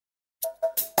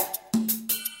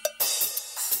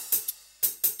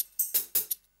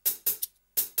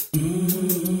Judgment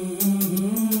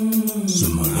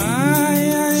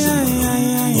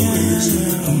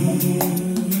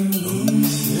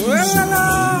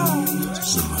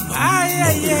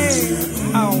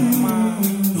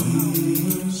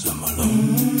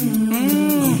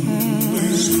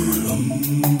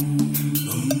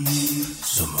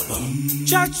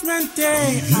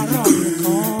Day around the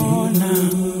corner.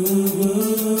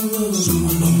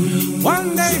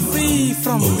 One day free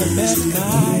from the bad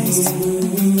guys.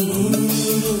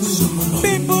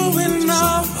 People will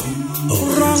know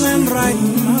wrong and right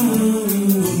now.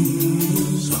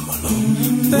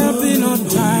 There'll be no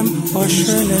time for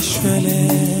shwele.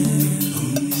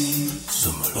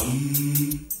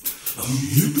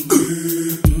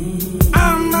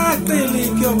 I'm not really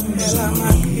good, I'm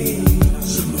not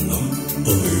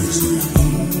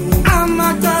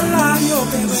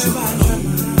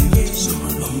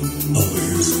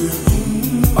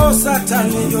oh,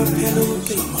 Satan, your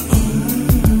peluke.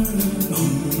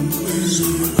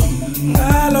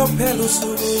 Galo peluso.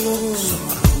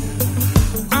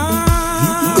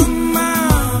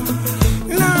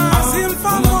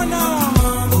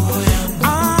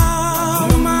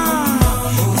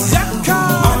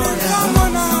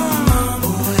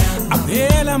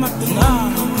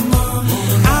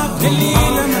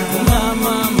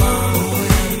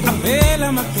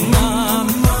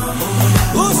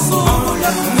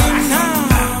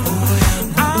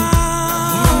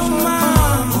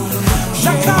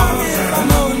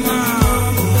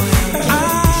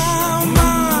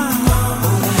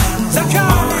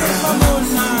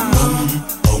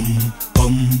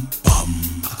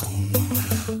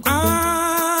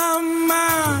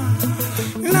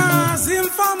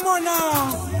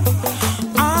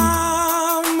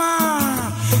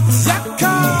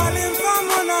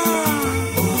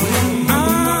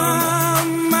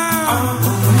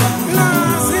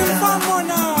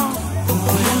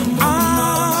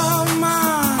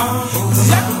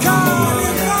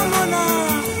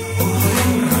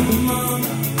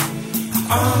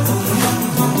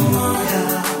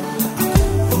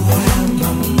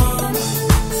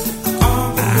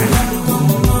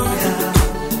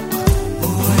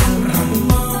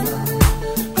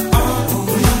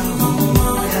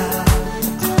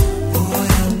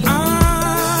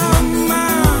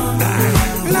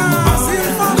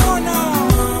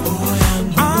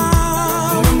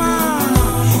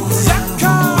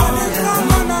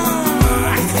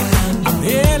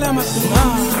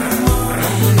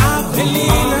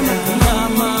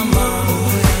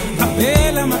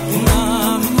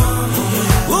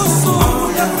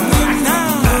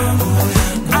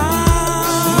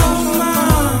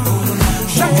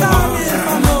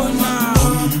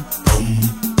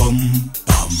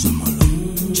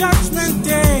 Judgment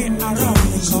Day around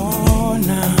the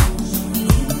corner.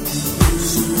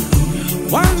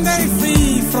 One day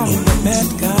free from the bad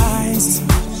guys.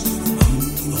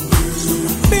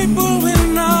 People will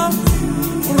know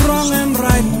wrong and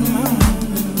right now.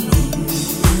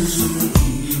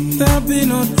 There'll be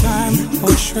no time for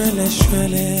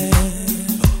shwele.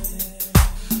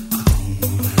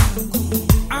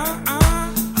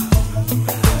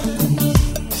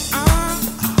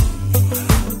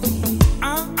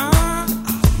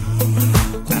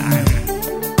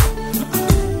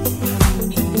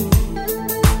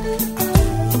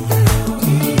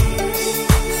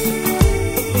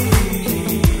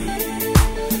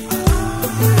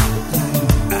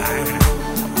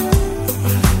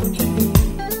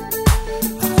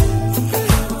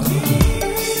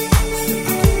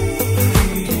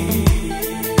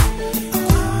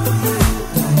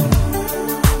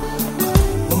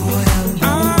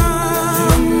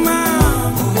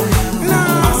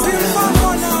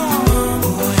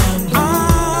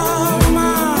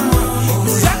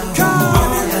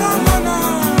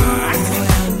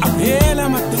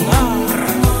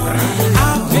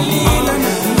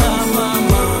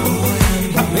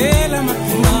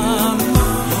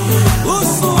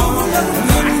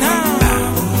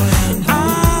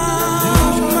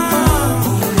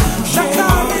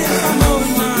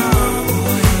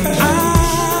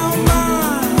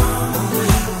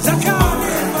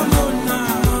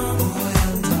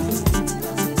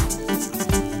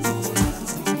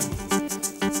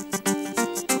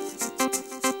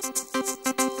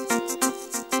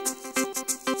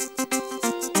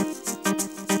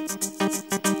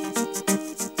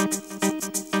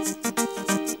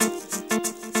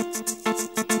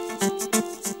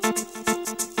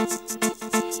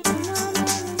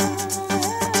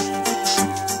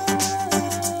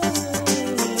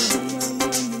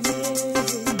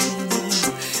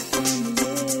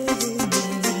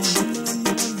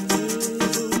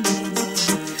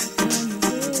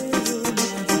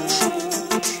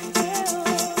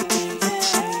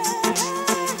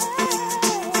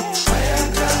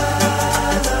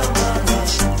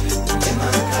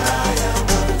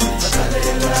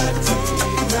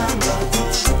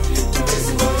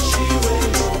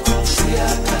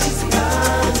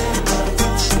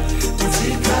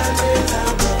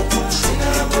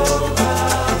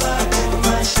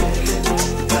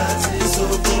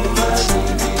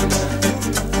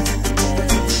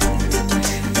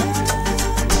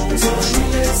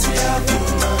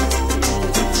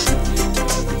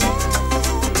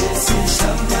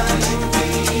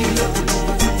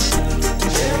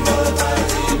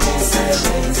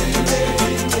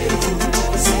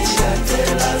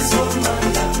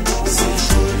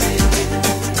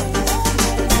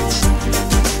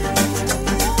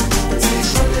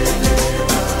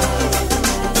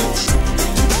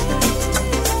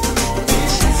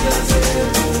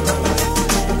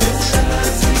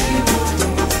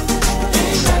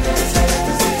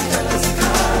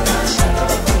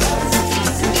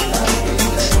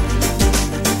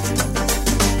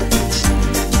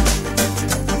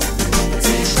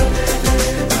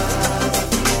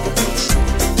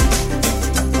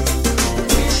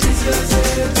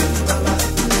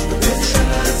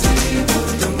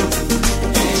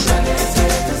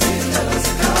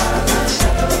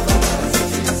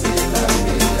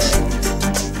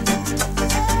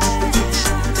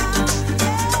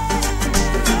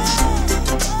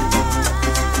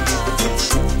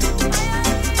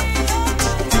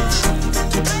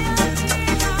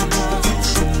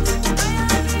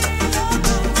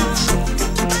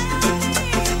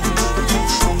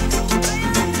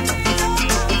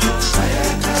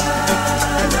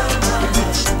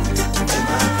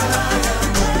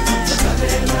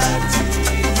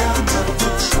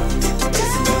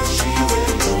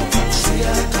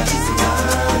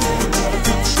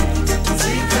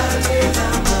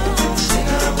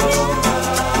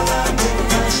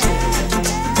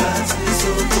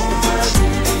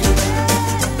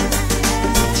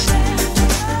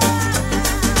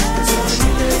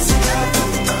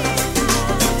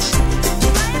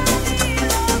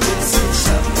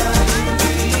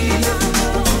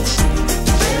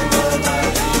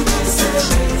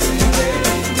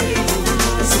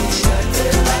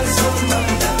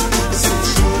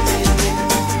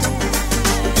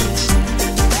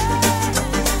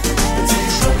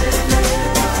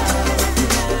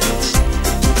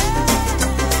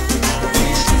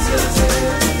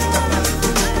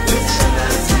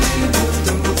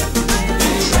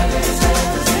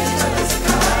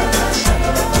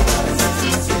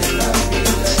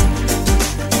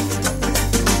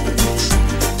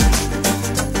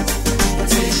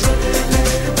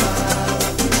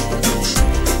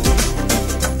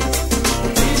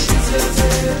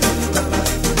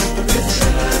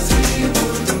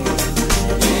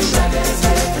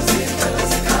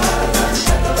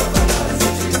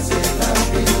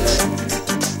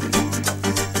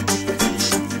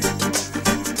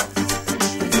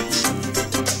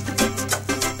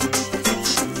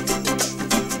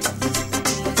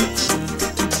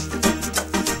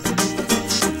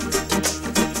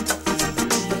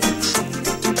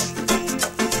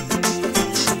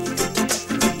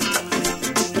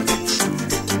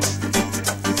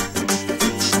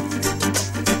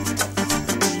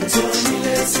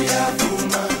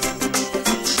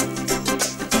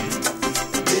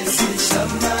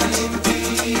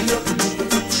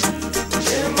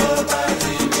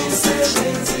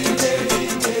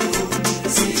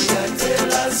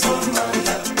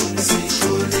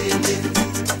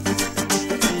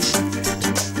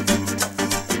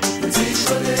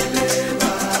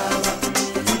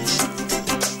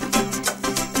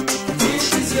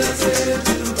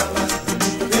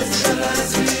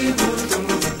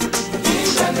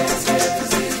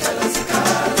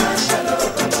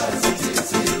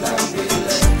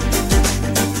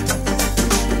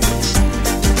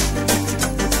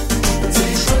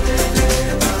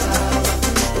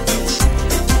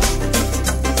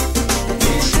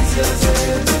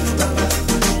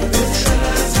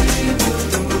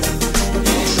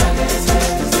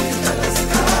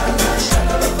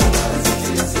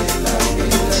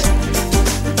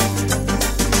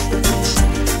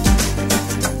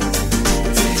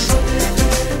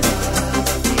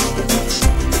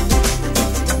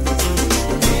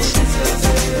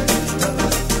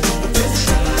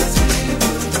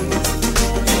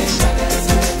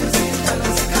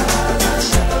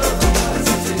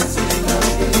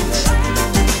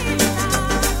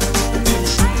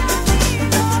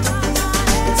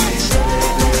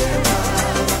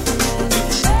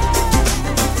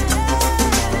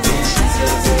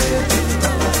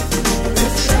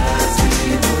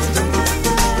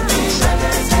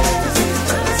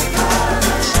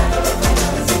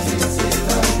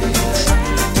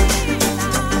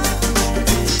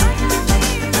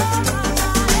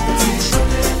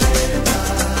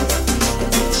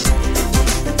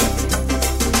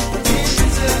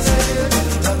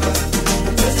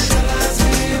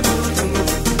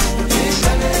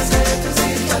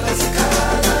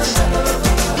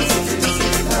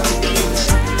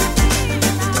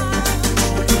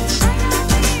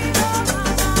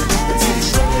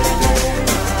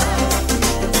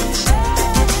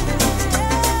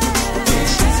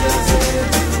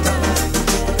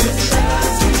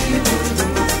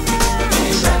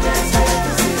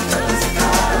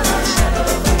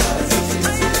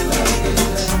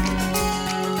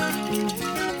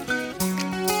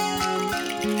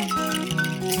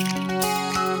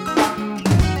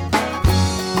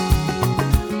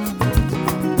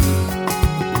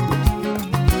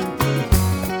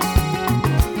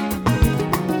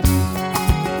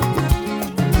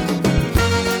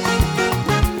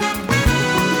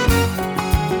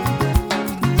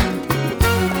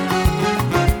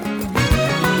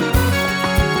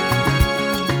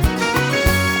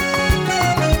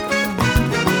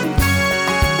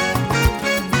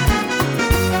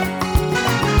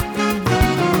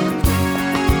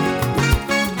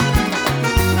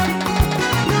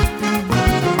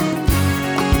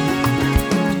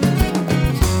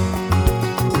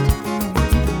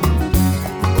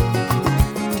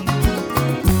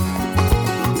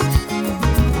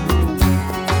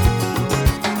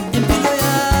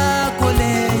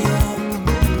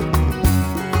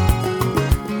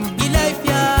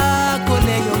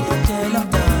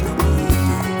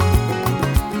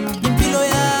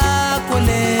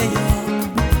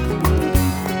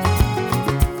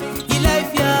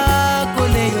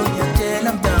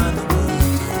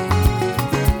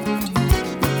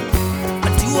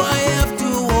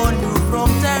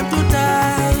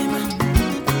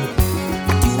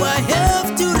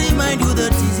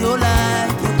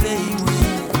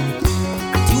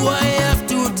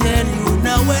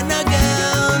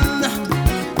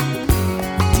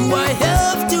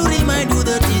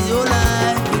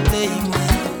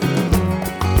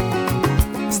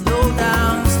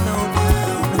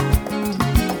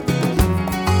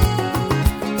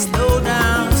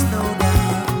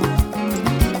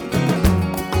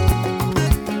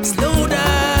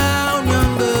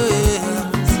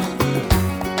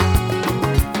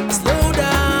 Slow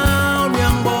down.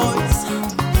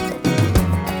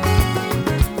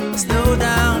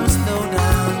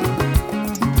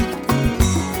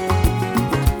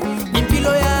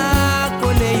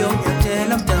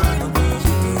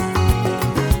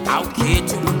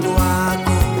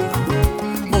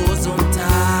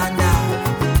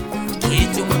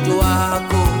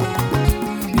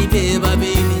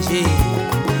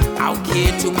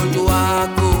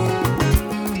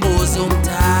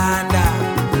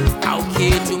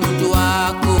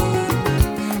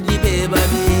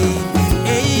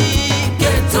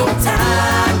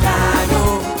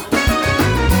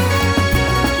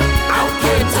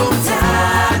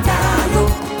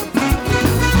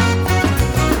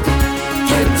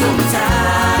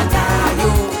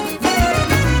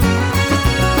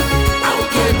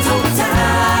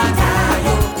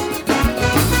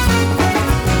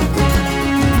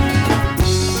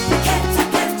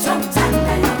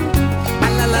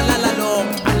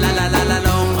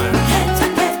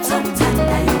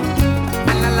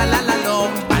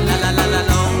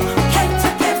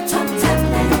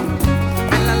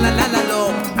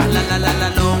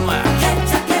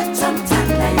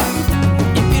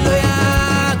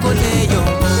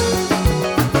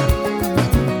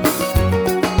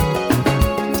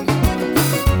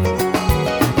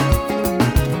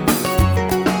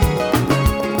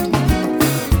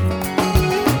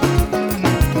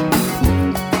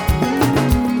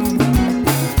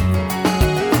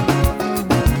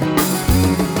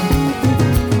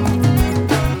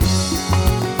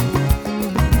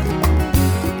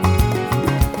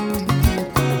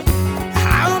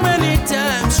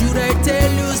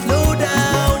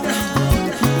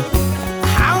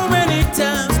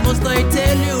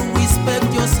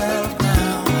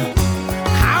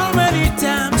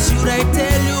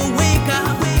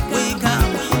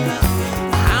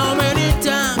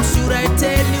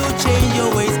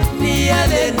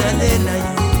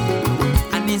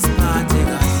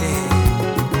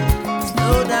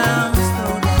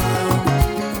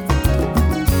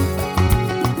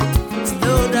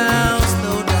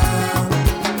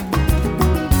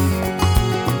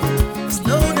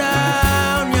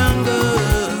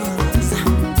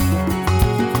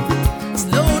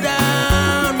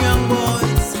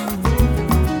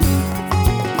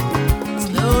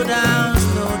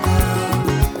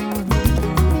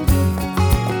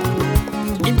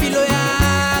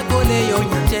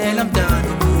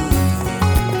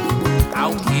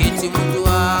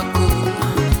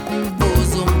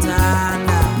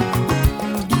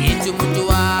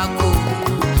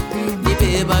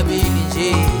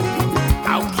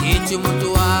 ukuthi umuntu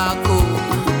wakho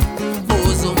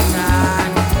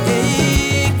uzomthanda.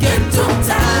 Hey,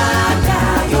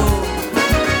 ngiyamthandayo.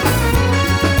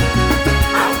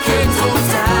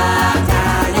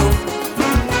 Awukhethothadayo.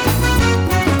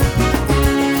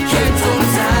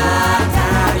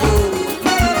 Kethothadayo.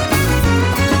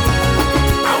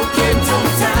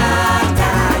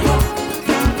 Awukhethothadayo.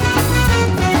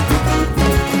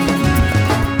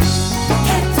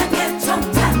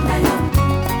 Kethothadayo.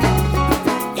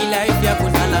 Ilife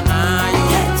yakudlala ngayo.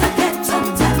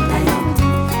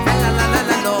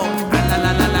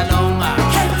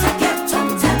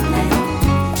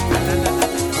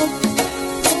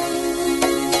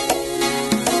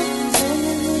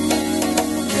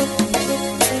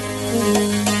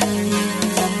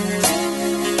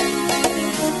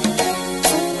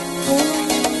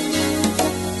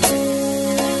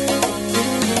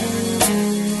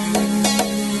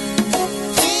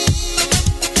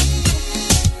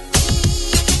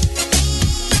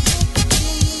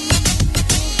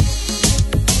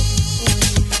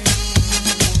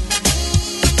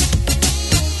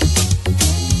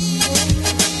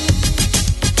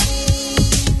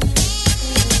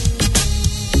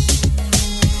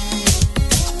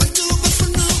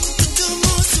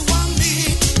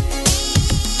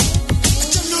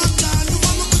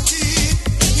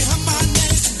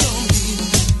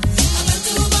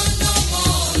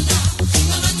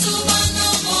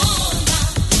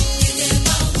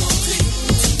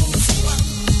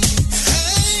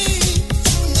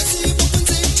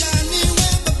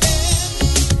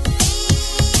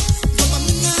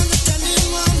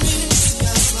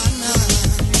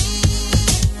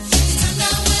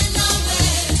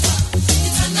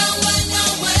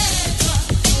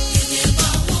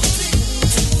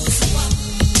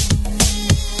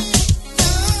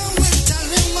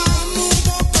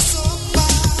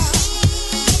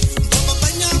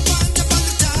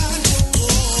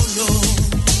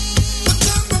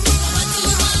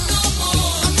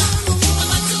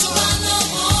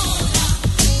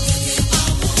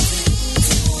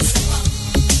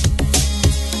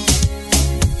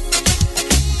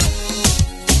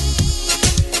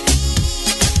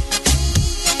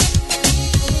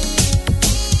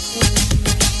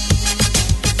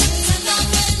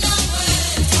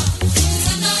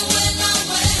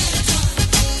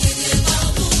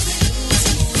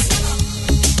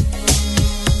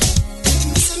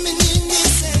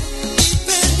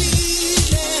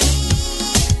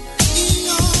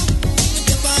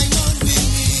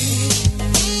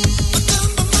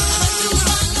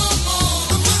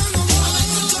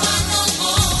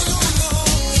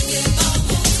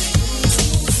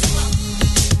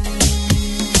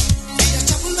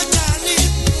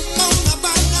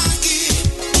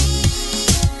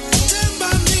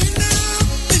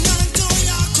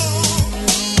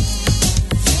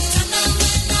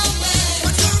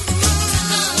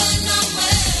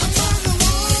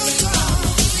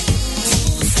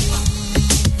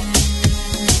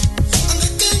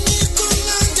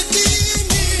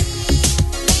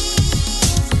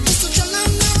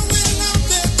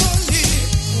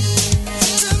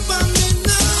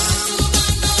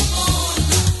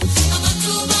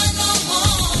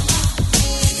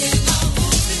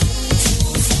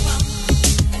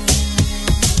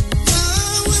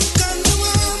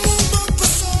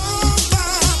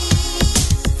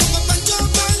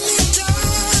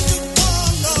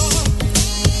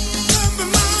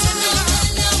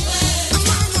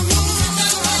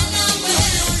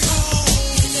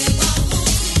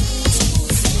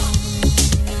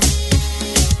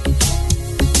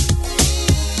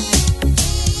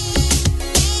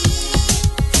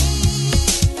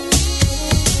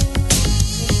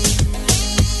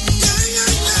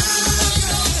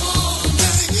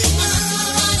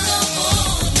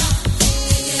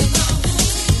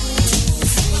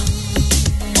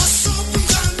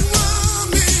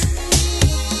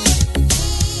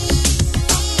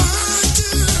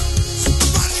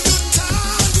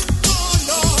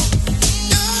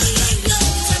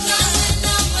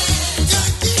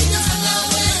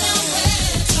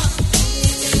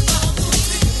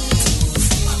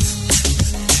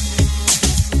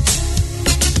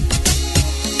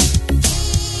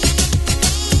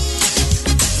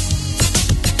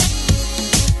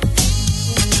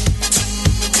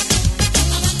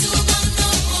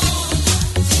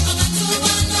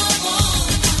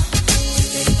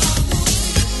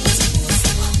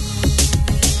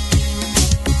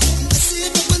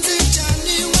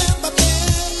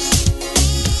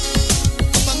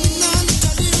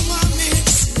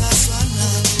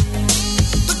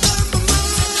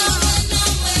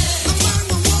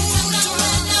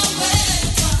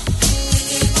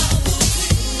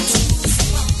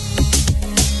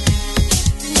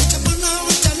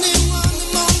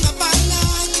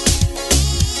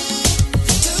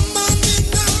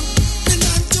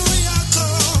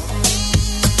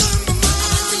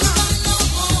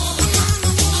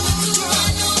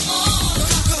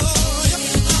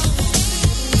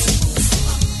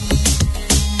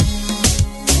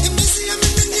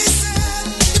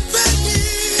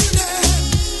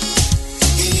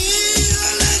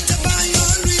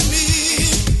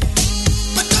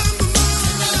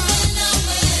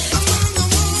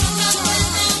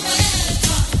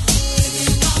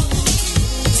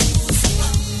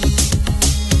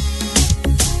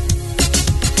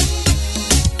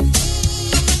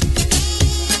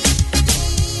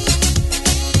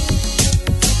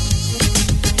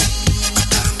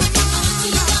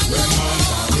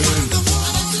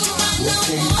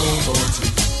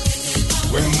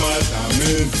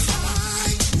 Wemazameni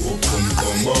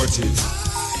Wopumkombothi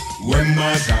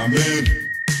Wemazameni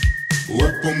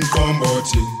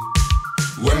Wopumkombothi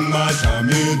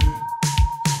Wemazameni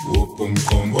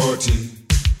Wopumkombothi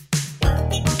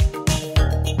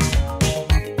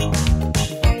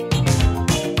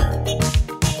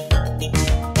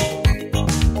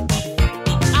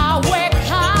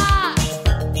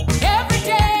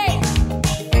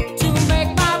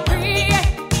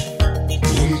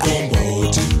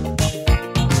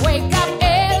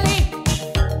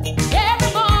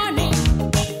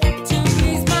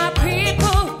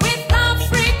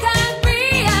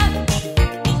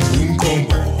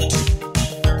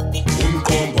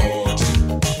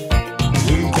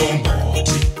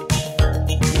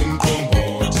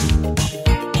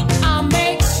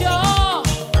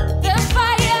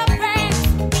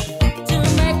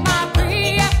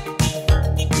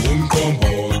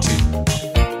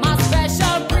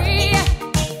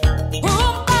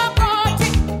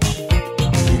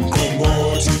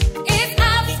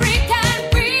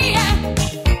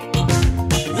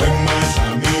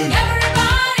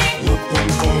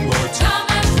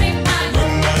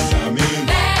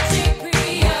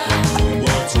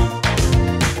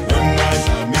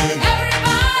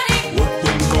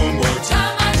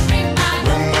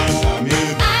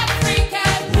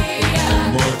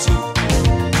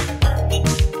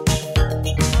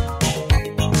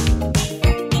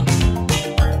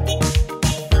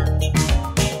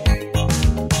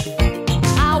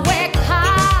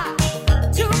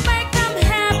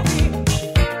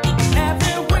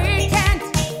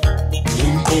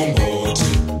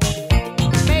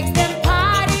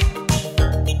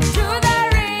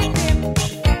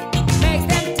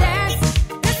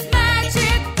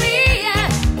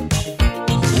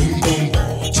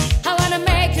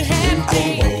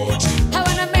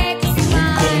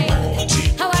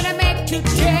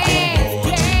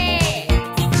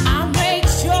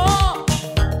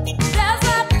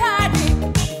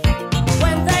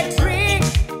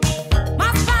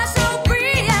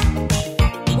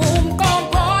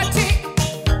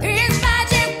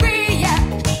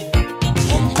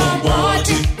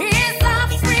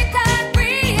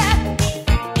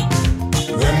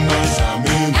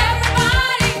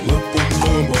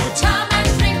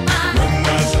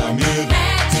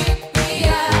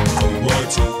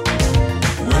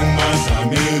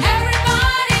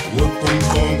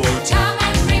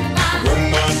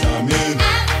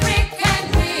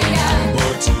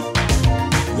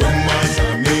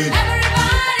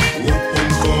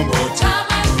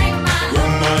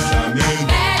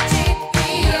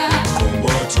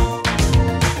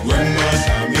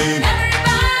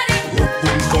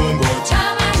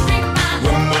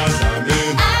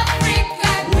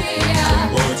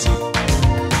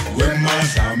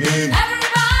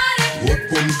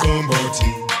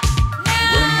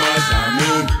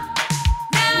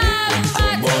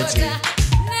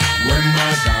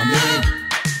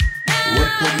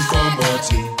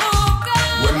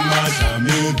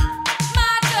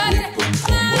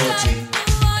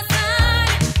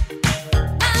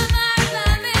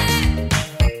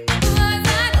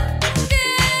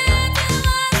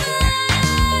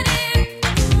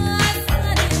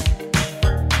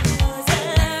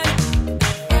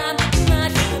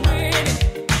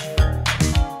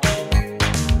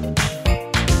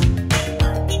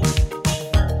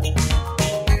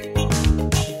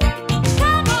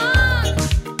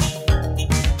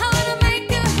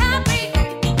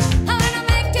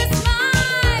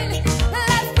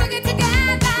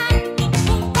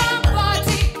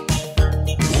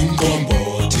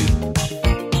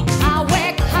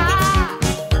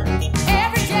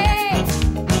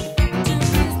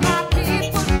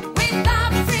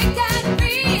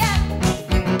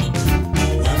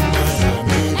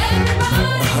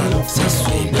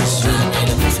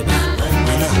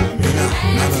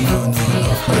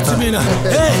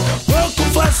Hey, welcome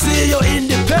for see you're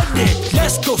independent.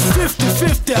 Let's go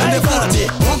 50-50. I got it.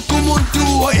 Welcome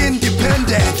to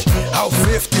independent. How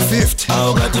 50-50?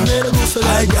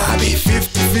 I got me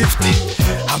 50-50.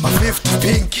 I'm a 50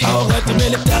 pink.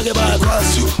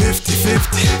 Cross you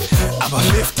 50-50. I'm a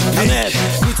 50 pink.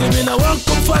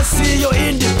 Welcome for see you're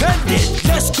independent.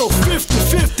 Let's go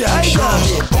 50-50. I got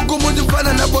it. Welcome to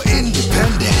Panama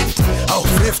independent. How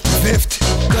 50-50?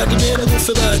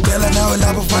 Tell her now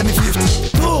labo funny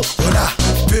 50. Hola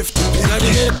 50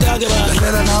 pink. Tell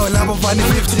her now labo funny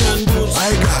 50.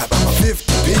 I got I'm a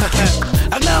 50 pink.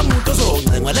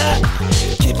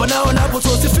 Keep on now labo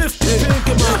so 50 pink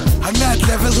man. I'm not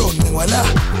level zone wala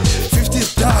 50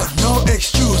 is down, no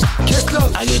excuse. Keslo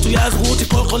Angithi uyazi ukuthi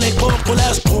iqoqo neqoqo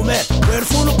lasiphume wena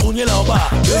ufuna ugqunyela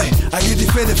ubaba hey angithi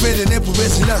fede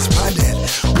nebhubesi lasiphandela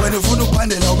wena ufuna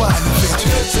ukuphandela ubani mfethu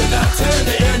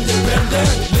Tene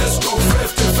independent let's go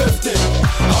 50-50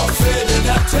 awufede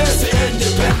nathese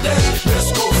independent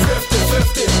let's go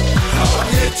 50-50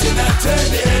 angithi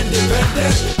nathene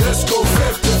independent let's go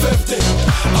 50-50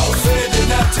 awufede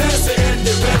nathese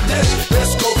independent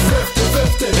let's go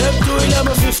 50-50 emntwini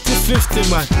ama 50-50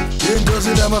 man into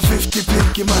zilama 50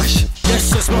 pinky mash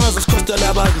yes mangaze sikhosta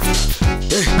labantu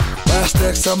hey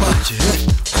bayastack samanje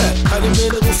hey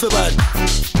alimele kufe bani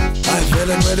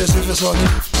ayivele kumele sife sonke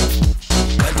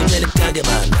kanti kumele kutake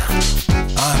bani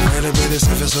ayivele kumele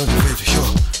sife sonke mfethu sure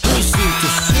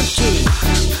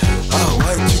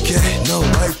Y2K, no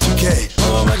Y2K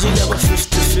mama manje laba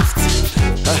 50-50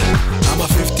 I'm a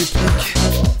 50 pink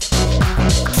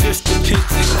 50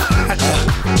 pink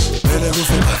mele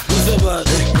kufe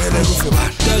bani mele kufe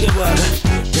bani take bani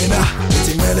mina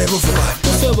ithi mele kufe bani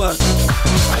kufe bani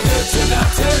angithi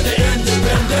nathene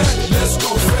independent let's go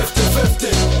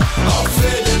 50-50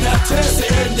 awufede nathese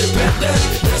independent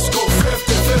let's go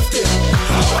 50-50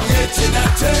 angithi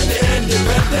nathene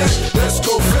independent let's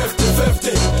go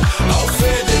 50-50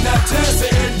 awufede nathese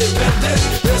independent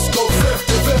let's go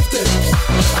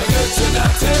 50-50 angithi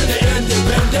nathene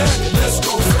independent let's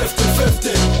go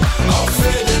 50-50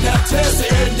 awufede nathese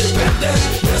independent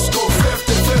let's go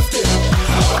 50-50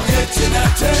 angithi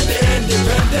nathene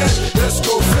independent let's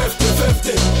go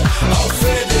 50-50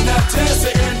 awufede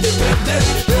nathese independent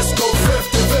let's go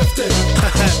 50-50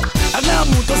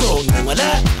 Anamuntu ozoncenga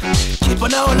la Keep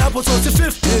nawo lapho sothi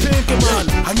 50 pink man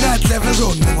angahleve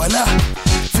zoncenga la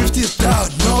 50 is down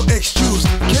no excuse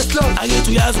Keslo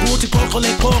angithi uyazi ukuthi iqoqo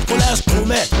neqoqo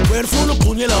lasiphume wena ufuna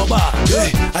ugqunyela ubaba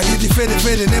hey angithi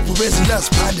fede nebhubesi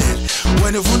lasiphandela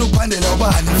wena ufuna ukuphandela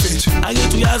ubani mfethu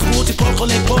angithi uyazi ukuthi iqoqo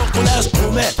neqoqo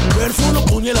lasiphume wena ufuna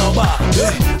ugqunyela ubaba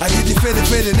hey angithi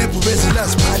fede nebhubesi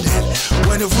lasiphandela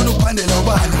wena ufuna ukuphandela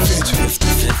ubani mfethu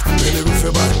 50-50 mele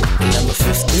kufe bani lama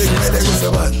 50 mele kufe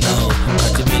bani no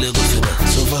kanti mele kufe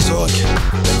bani sofa sonke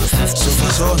lama 50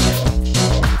 sofa sonke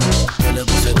mele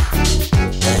kufe bani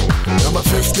I'm a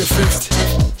 50-50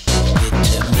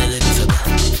 mele kufe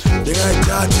bani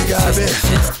ndingayithathi kabe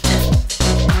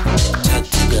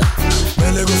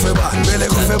mele kufe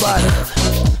bani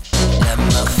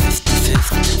lama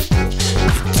 50-50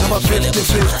 I'm a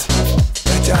 50-50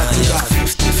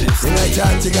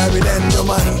 ndingayithathi kabi lento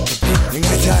man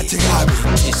ndingayithathi kabi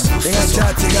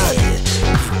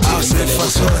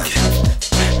awusefa sonke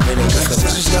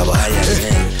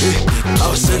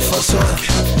awusefa sonke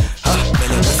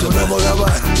unomo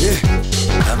kabani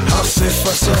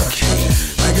awusefa sonke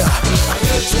my God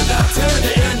angithi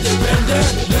nathene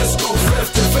independent let's go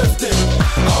 50-50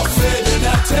 awufede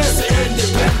nathese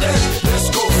independent let's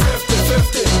go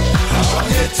 50-50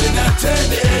 angithi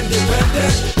nathene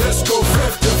independent let's go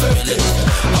 50-50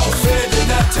 awufede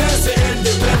nathese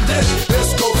independent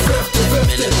let's go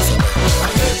 50-50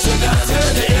 angithi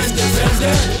nathene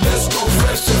independent let's go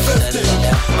 50-50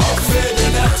 awufede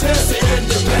nathese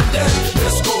independent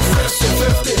let's go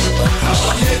 50-50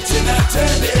 angithi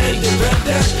nathene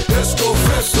independent let's go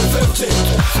 50-50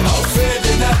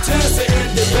 awufede nathese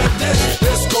independent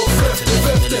let's go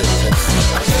 50-50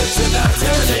 angithi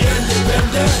nathene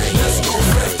independent let's go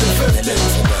 50-50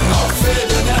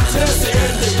 awufede nathese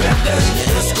independent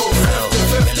let's go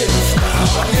 50-50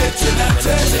 angithi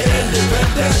nathese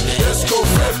independent let's go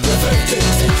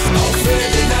 50-50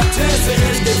 awufede nathese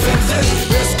independent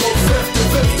let's go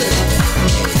 50-50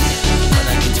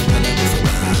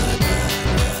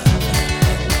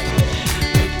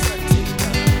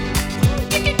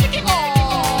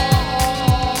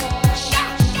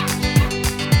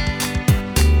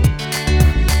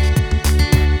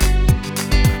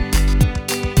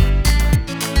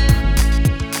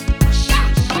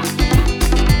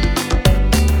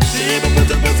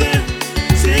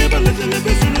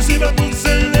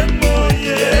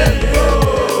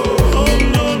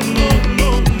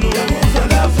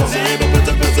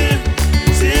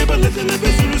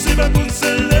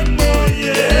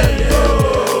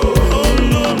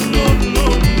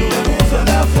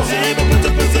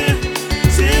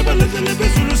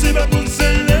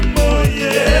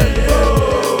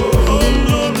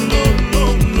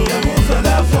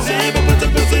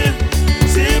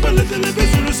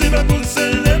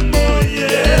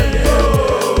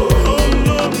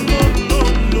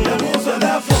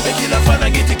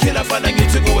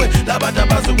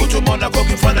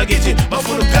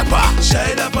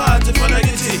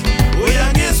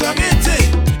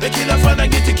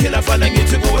 Kila fana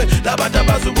ngithi kuwe labantu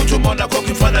abazi ukuthi umona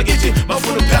khokho ifana ngithi ngithi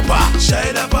bafuna ukuphepha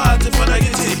shayela phansi mfana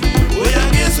ngithi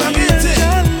uyangizwa ngithi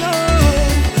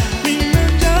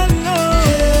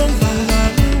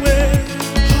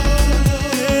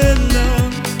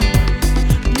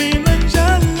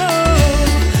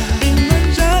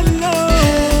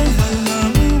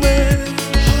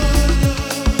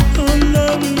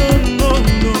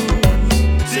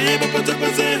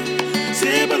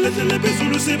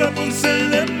Siba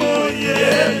ponsele moye.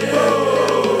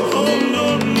 Oh no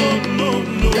no no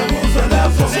no.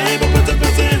 Siba pata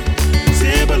pata.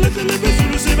 Siba letele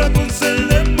bezulu siba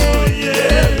ponsele moye.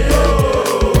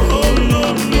 Oh no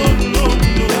no no no.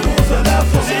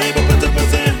 Siba pata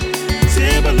pata.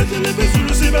 Siba letele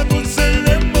bezulu siba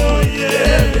ponsele moye.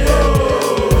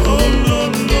 Oh no no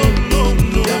no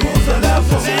no.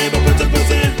 Siba pata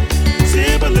pata.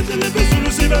 Siba letele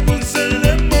bezulu siba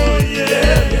ponsele moye.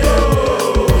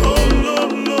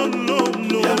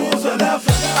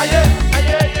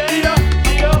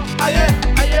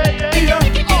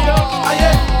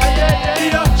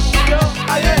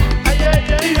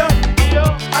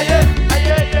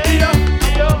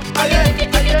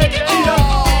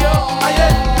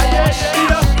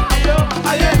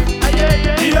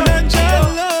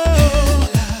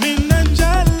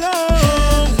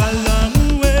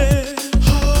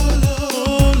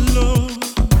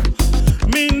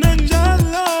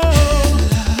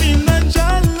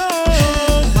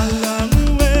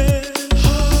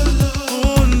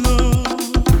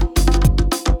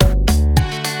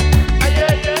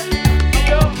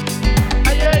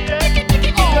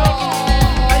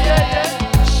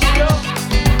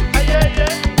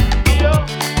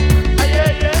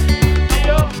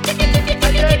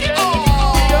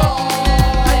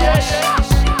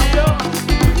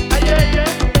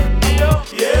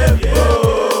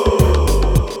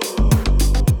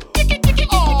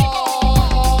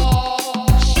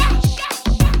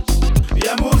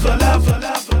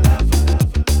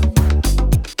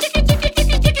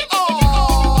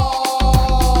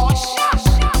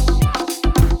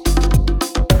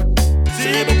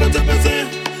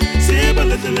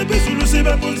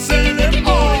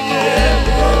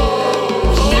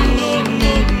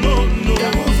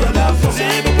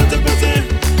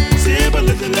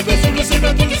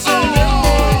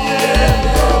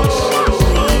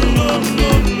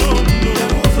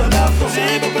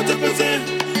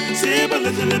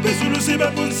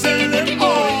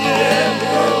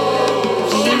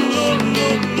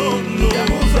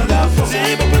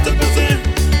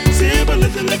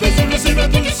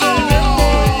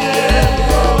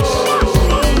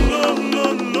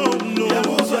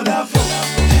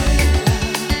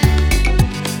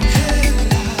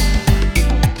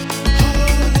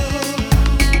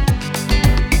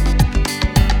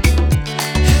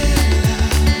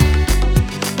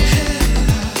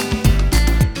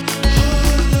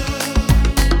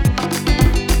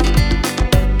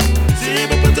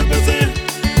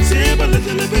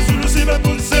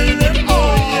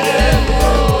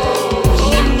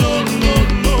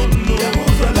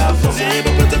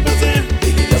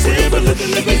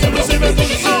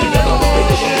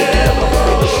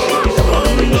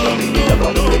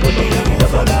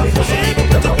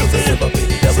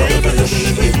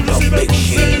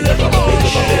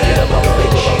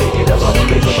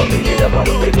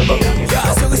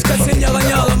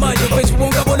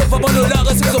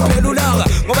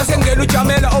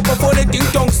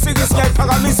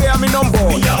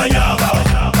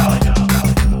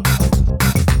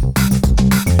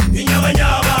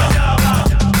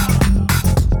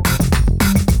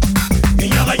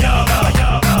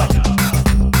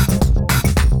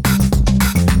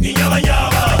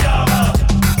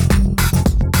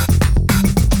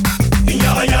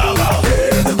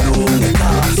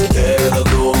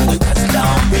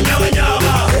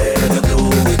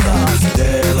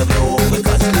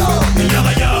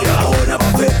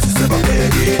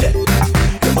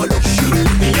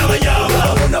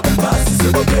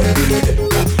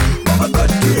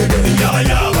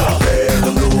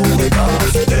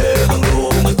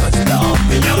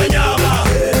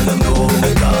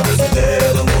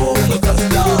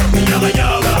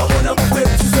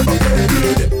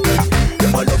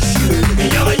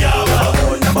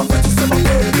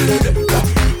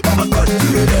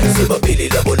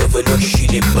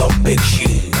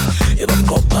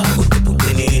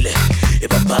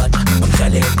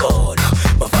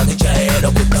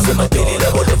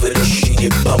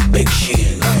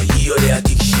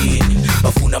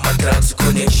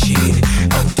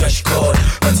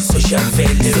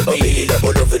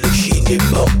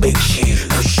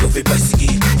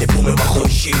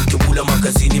 Ephume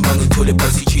magazini mangithole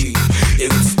phasi G.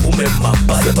 Ekuthi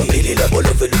kwemabhadi sebabili labo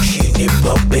love elokishini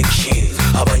perfection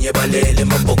abanye balele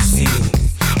emaboxini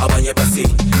abanye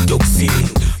basetoxini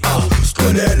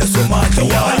siqolele somandla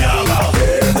wayaba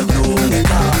ekulunge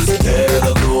kasi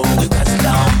ekulunge kasi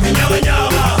lami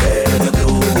nyakanyaka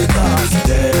ekulunge kasi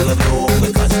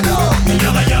ekulunge kasi lami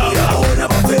nyakanyaka yabona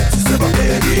bafethi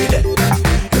sebabelile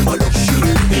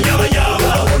emalokishini nyakanyaka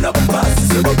yabona bambasi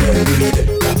sebabelile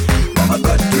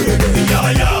babakadile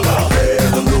nyakanyaka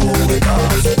ekulunge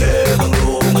kasi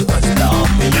ekulunge kasi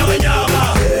lami nyakanyaka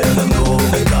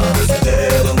ekulunge kasi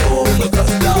ekulunge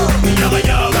kasi lami nyakanyaka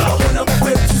yabona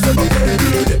bafethi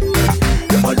sebabelile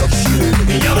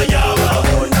emalokishini nyakanyaka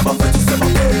yabona bafethi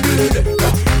sebabelile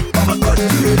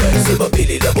babakadile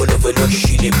sebabili labo love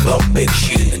elokishini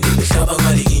perfection ndibehlaba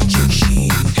ngale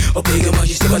injection obheke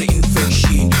manje sebale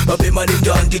infection babemali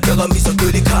mdandi dakamisa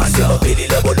gcwele ikhanda sebabili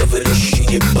labo love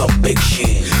elokishini perfection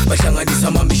bahlanganisa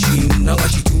amamachine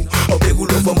nangashitu obheke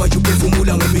ulova manje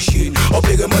uphefumula ngemachine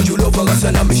obheke manje ulova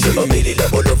ngasana machine sebabili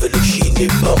labo love elokishini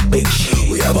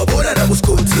perfection uyababona nabo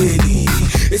skoteni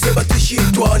esebatisha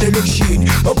intwana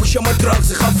elokishini babusha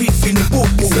ama-drugs hafifi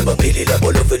nepupu sebabili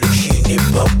labo love elokishini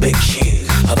perfection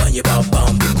abanye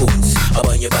babamba inkunzi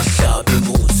abanye bahlaba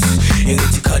imbuzi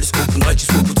engithi khali isikuphu ngathi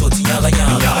isikuphu thothi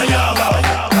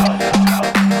nyakanyaka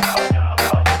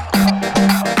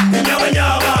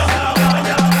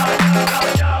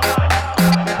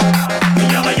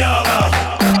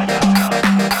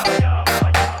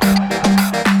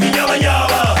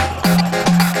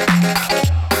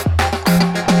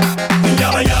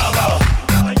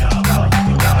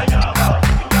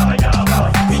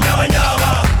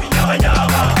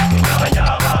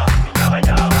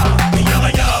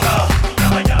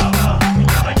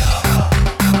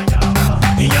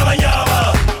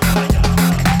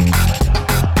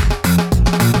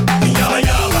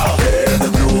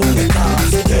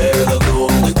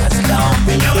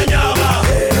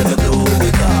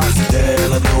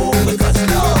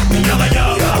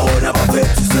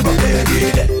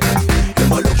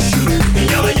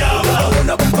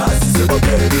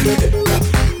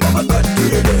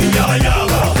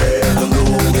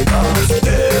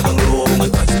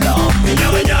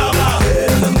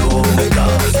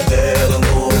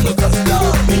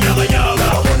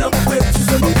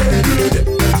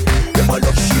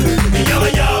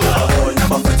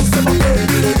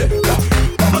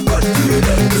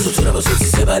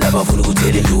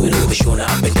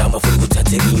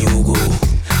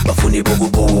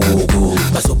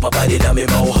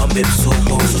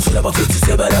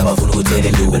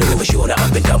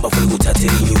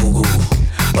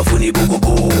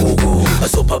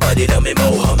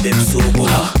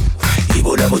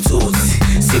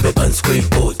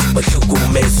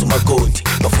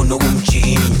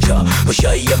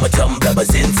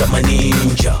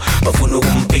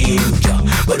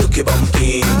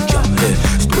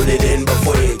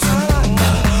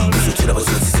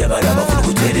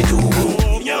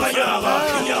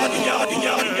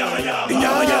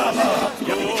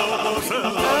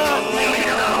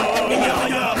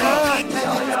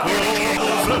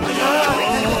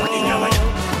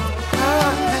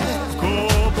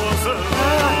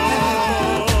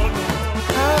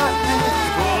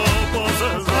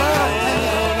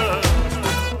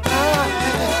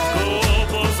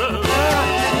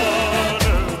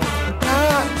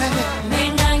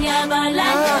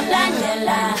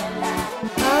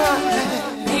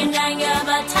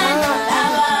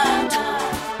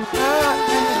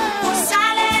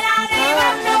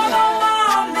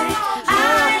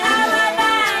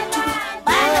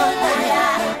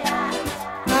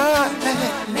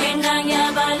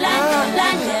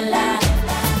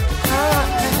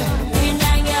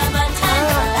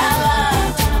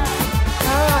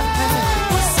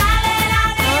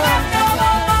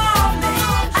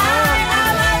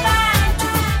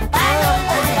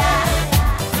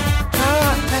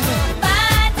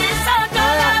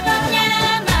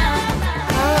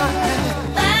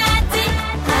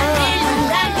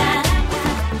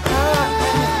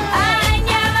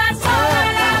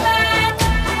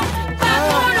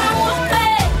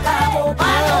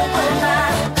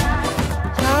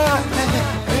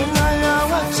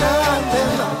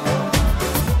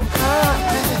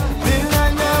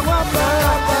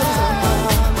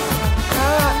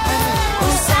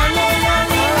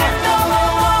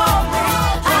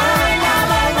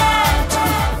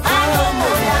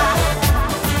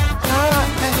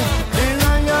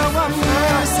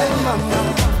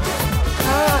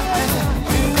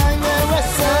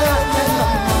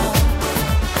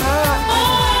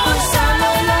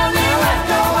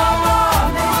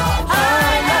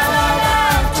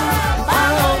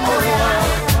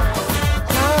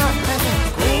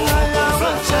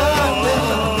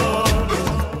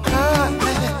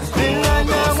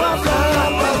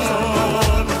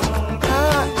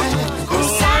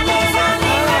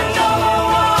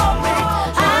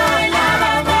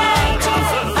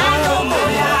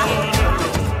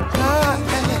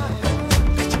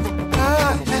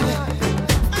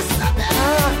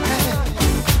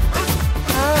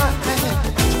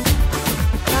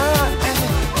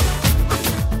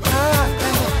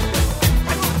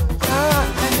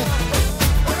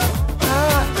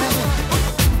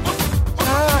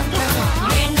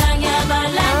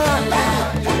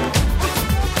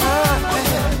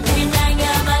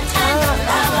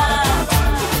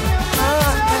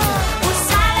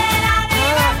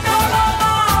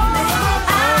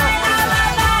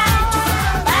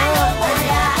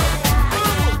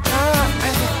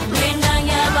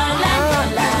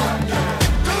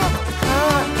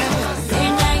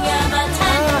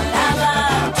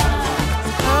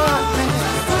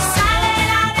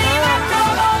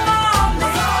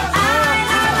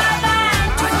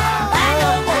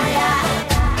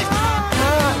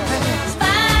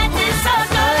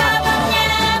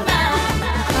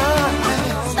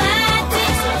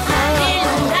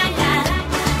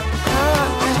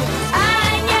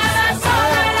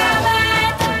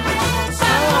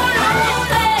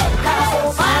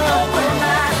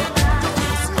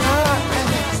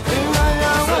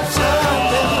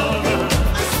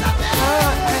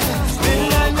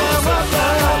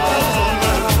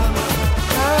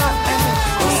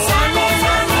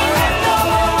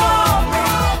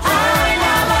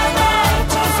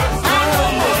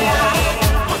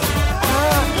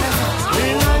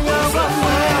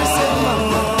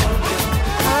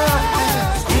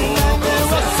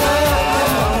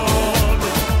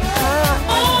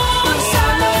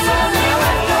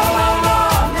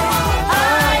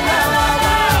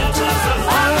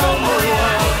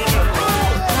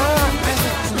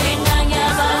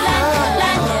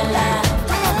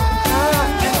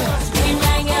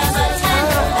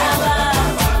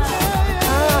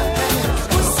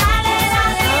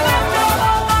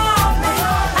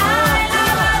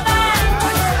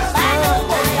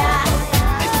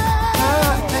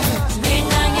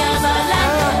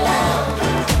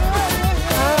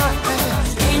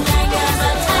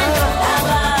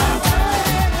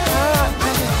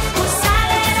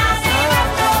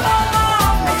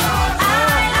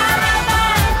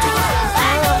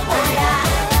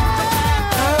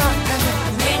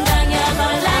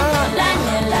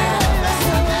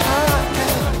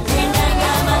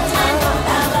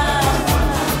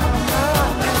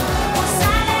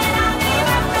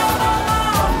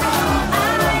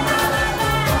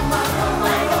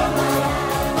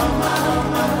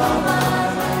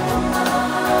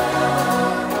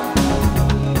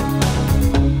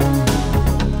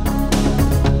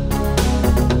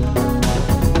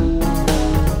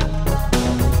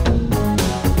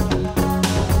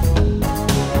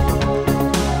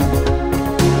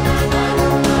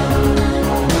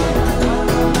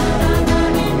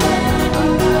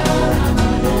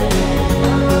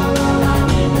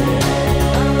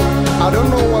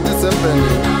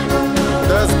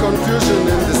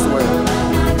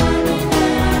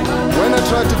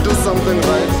do something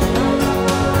right,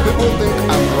 people think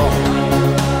I'm wrong.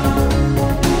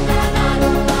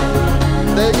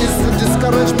 There is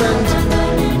discouragement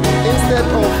instead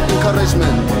of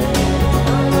encouragement.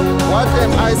 What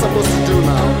am I supposed to do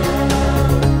now?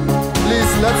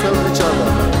 Please, let's help each other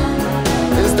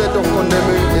instead of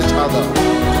condemning each other.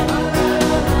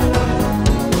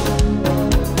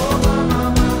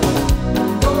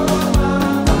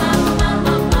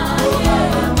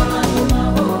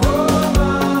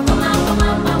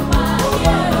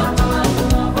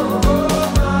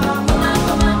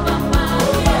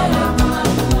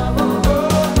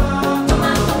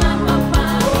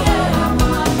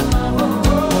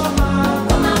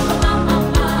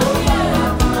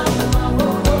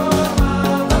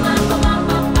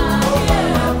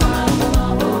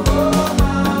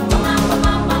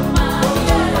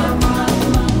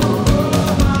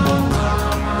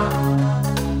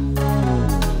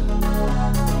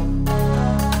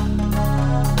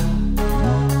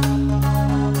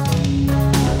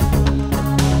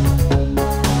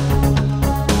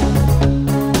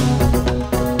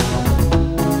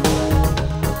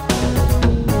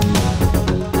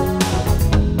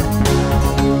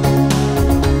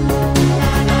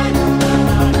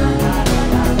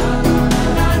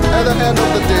 At the end of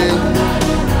the day,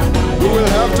 we will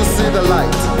have to see the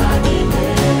light.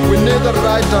 We need the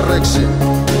right direction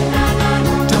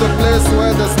to the place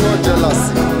where there's no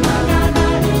jealousy.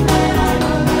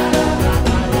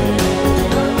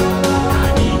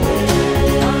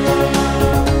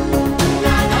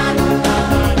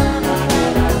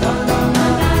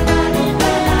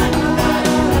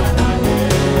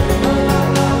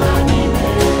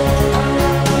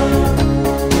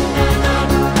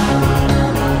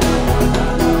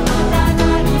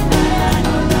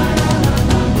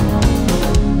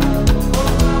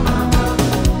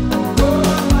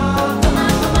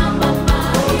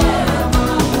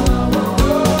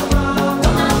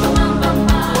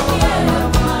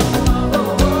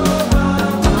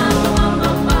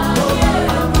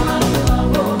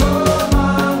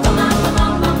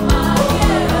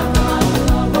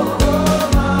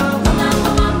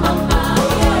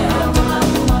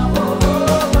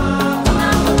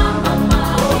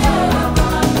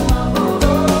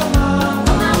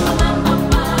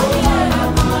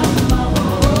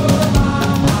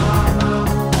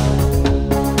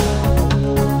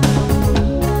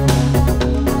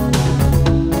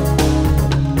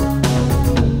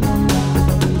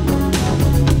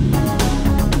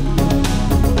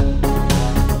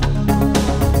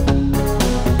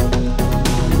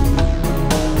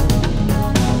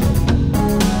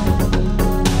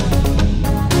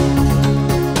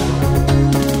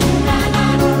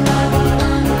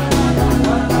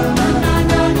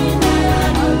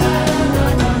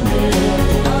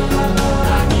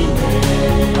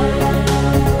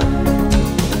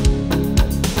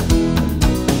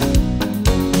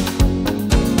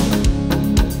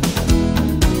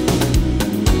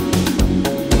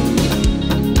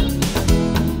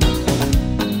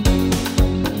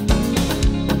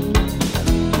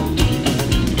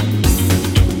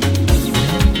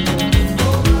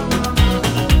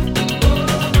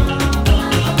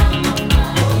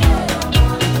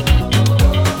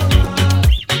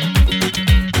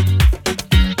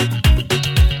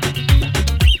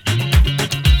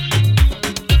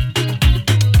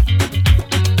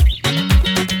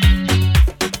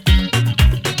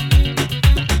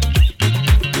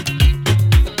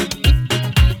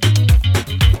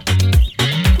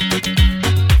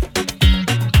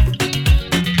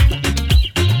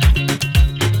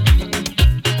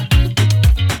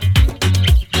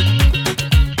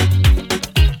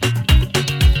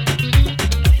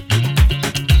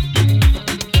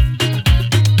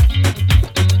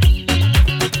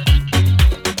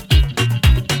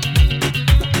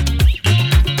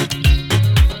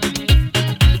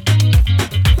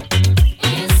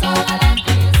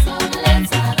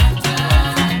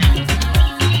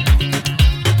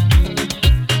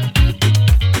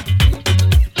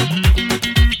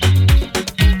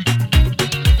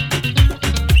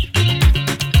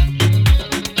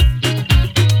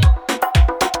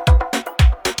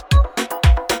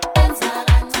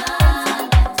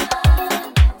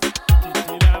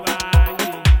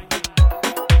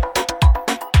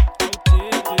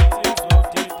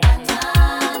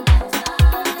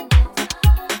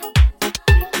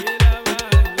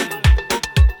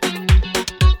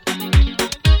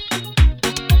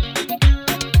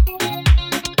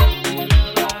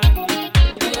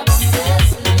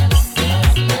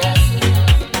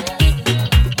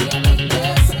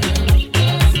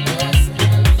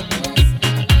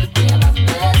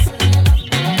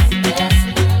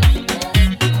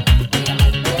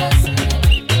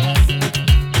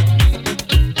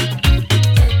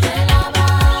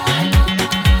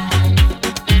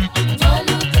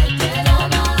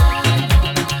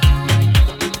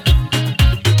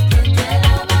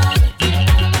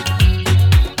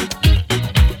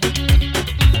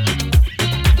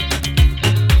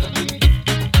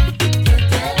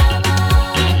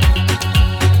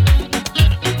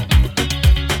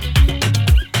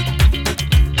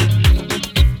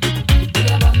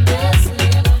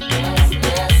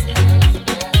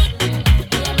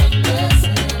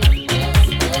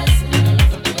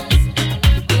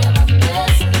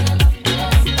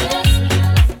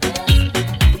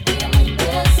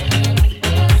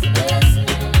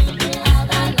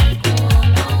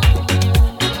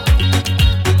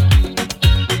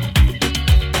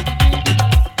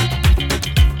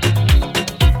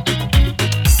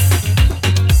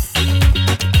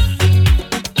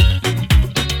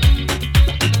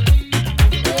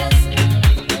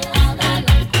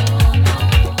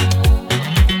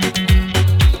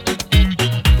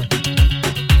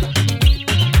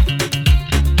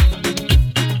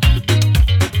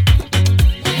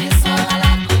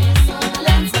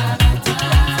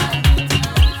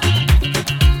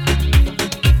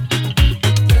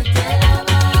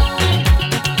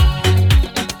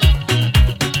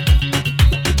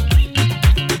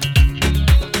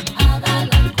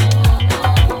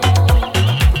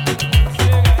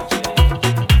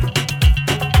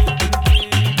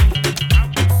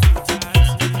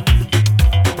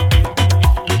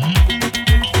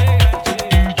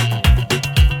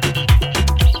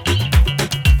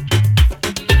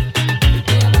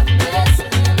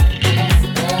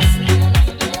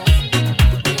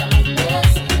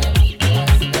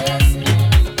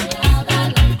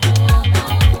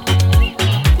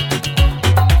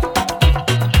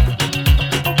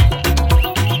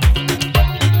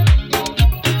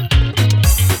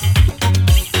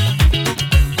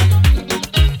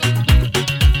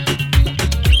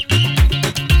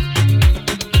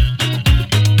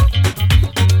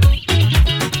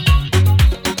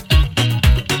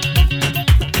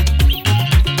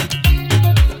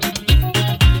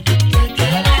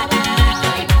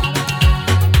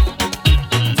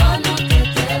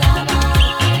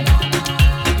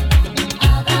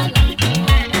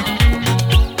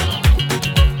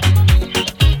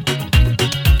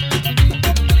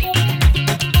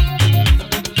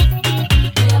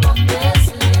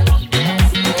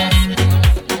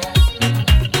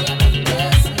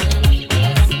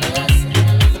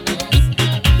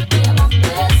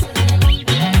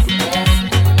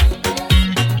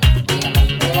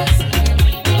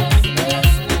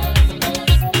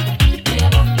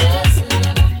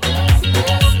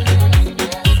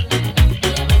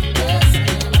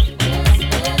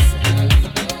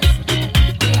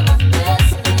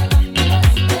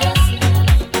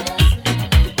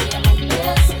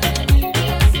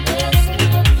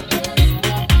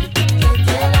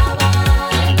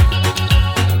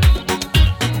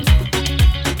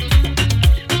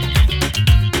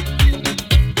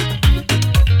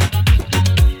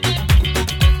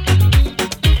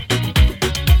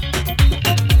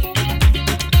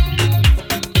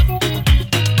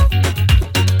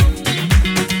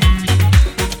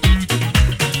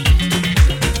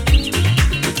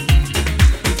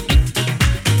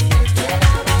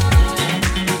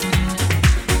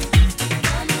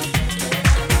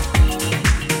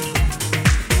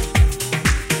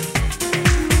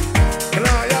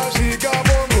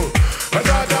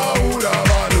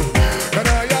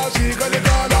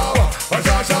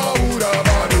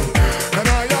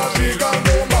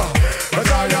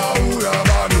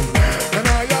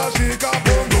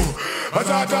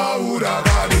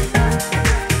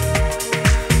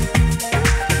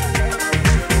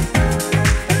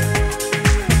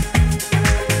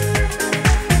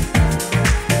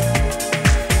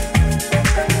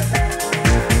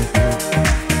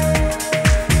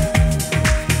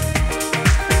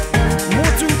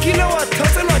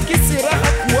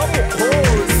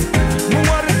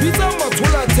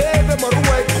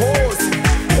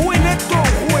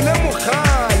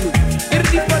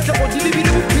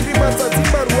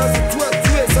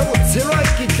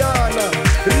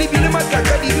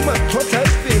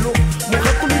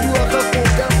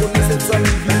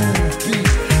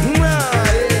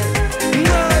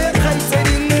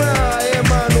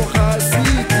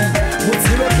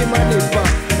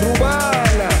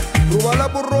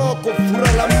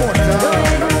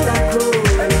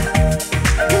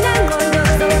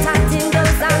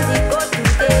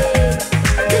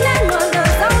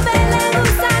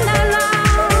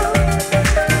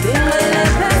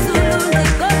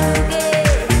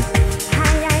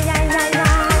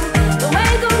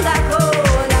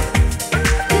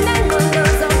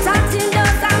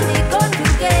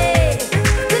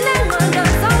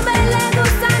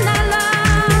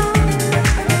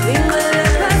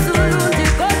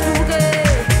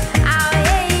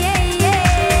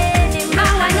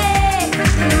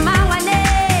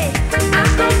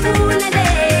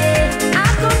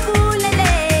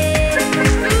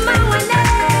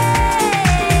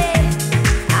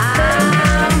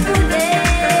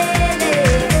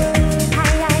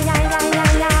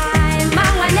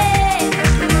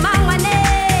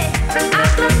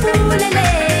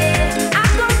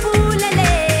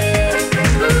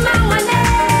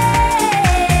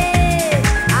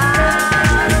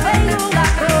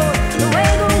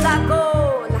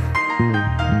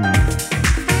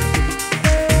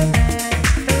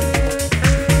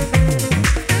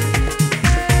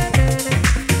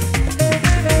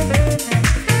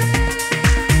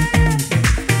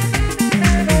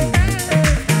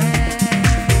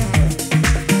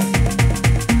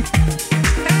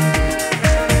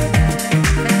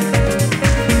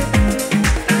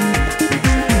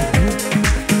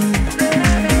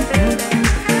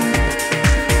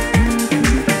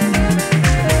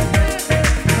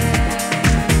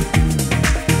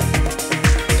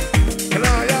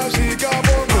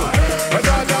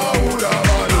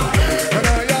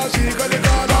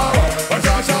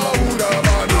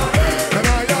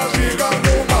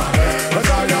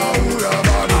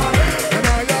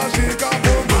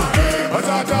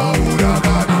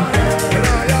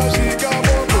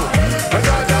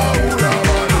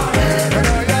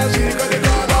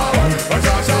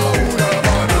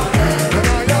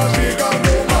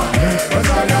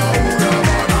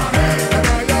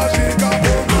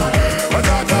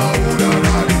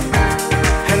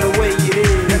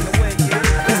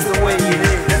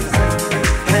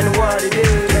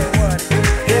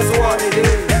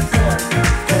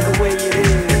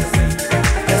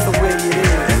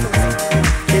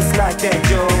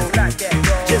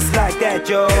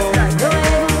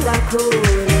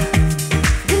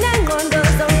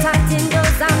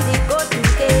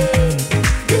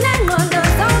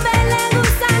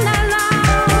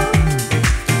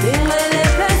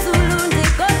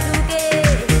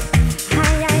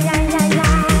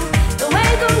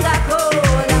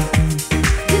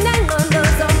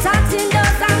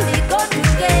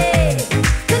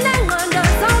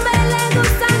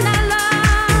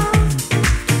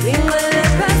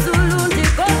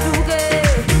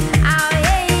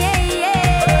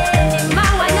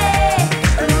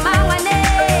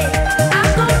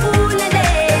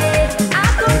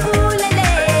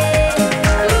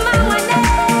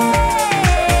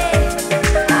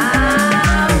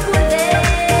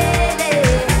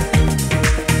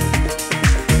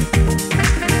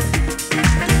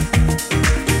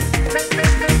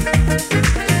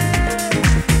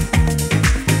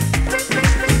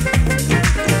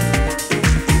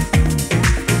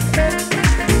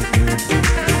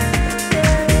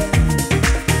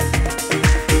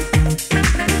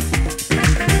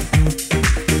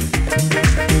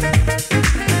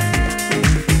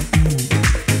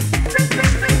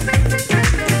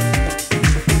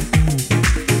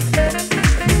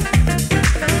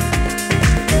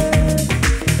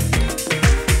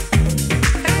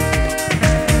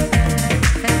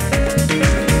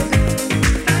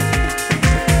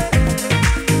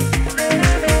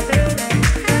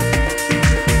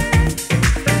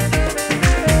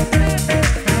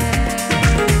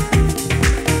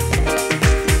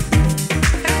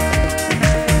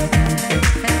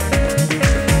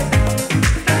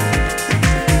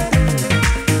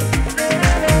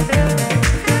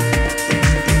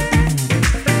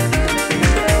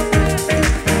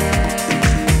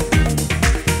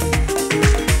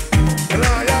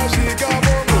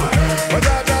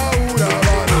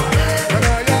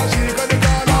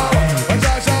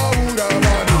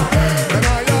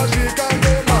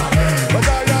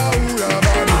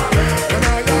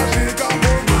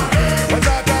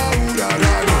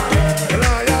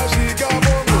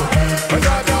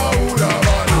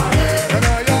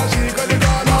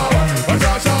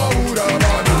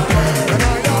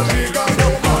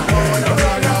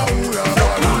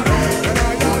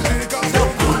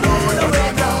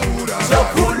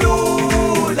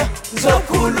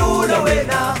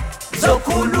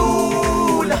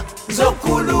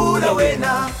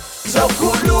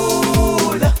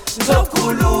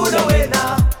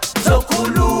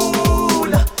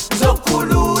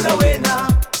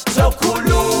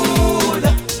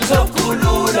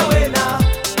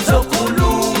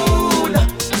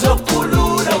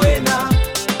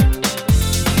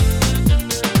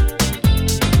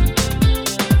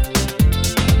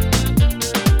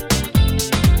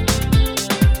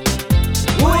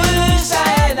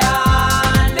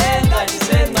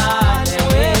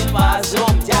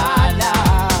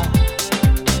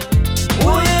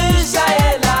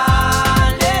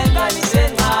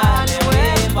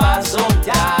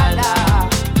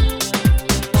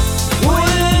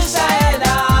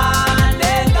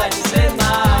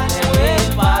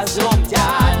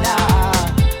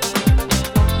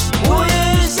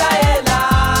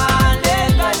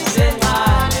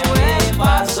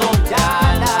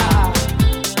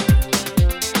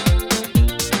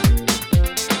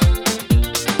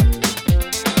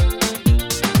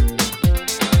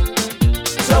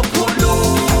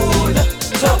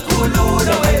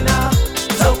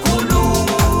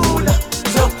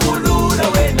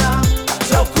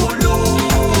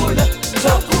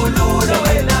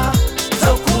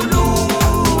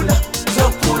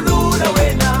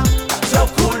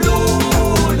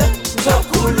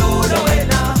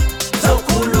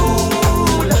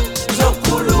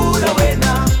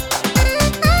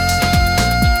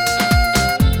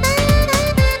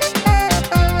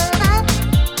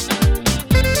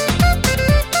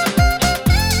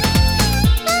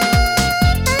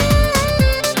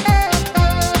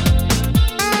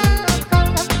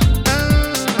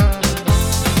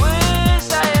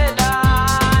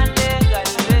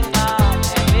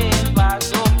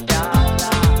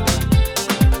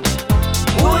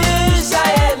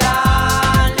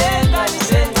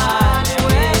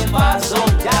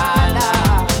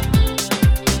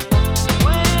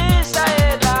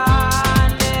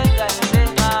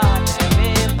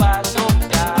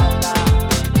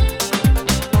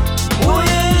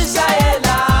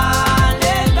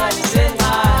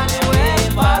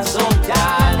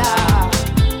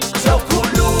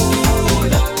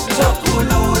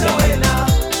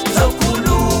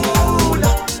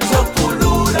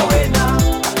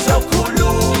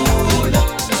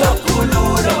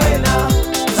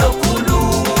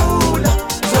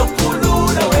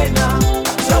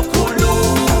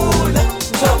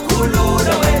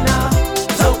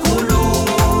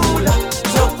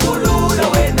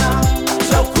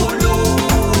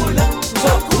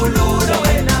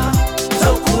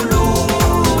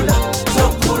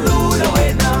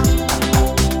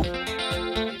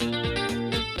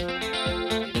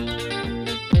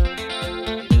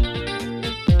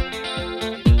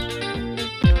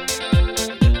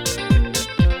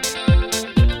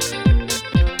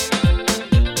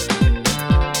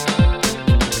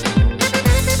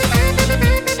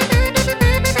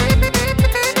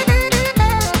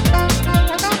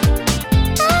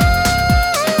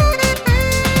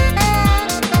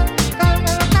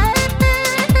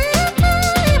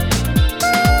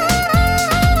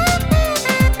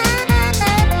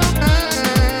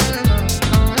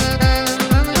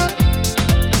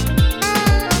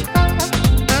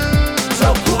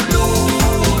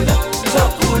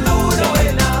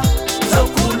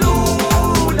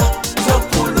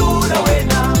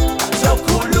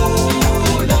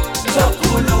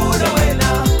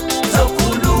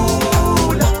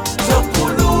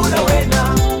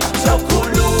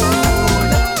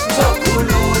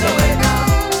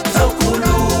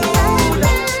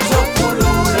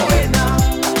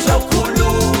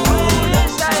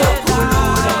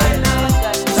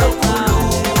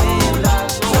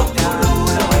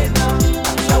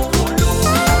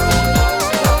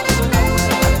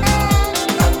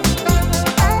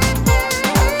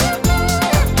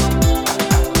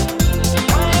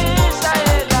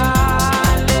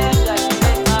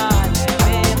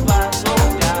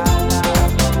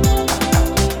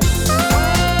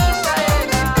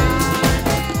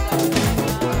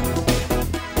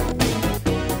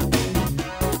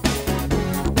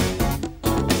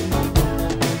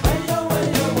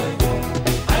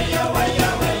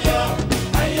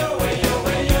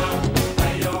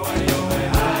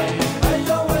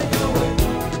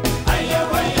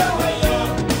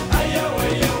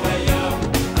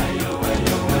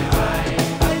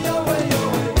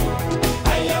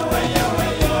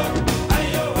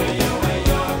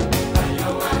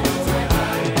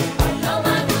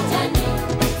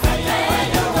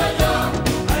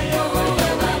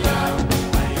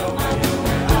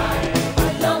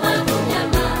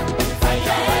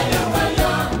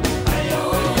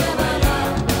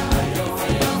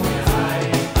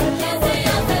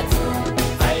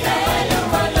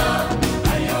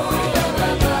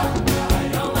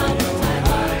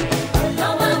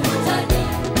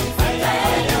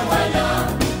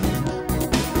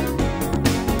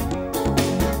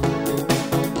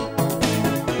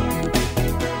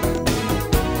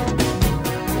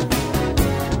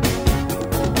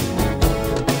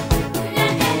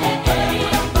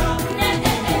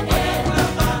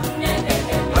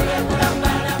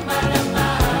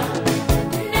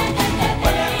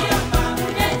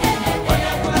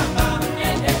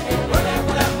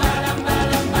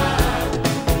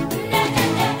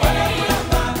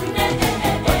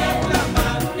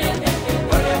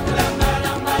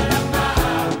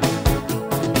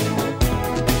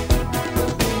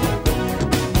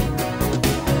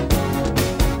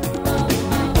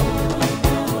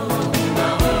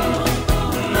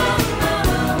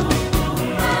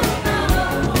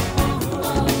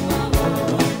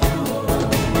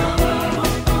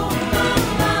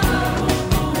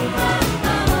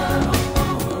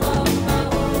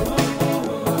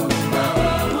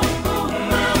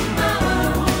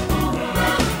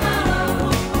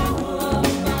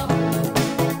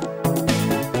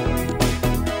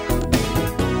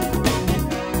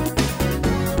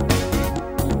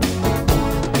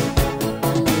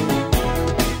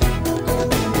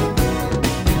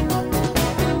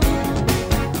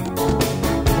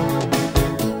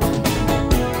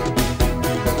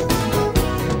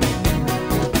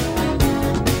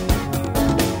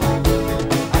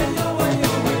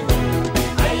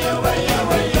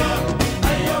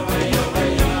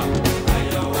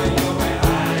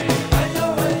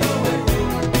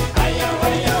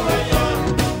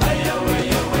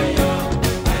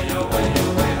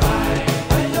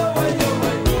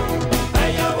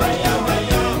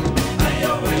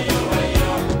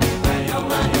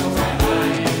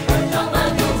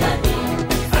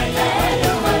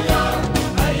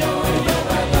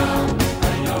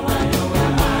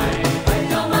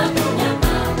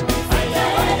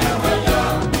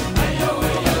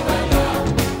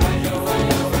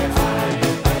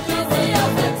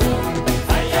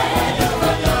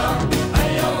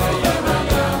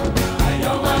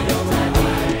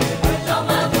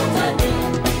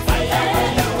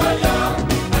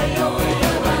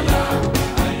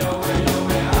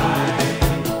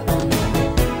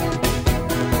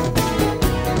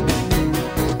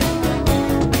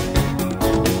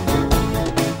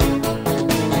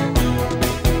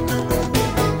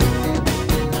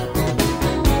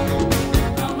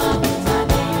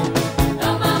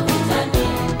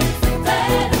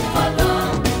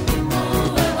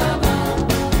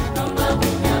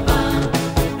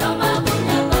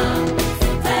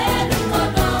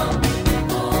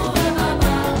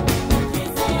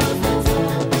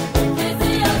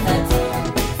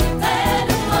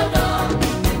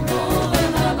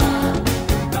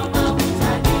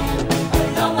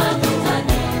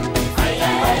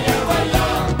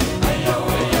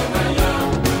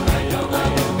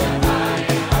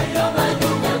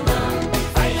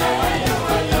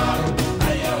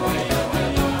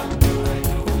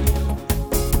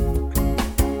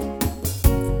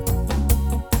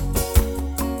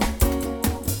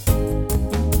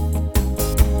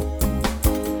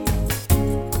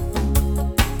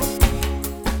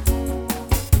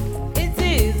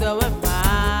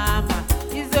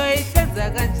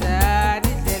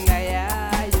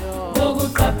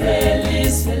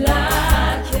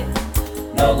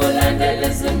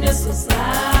 izimiso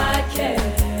zakhe.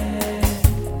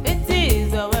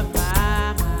 Insizwa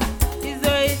wemama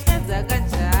izoyisenza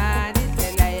kanjani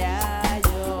indlela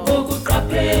yayo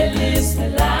Ngokuqaphela izwi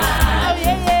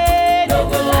lakhe,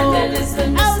 nokulandela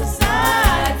izimiso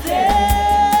zakhe.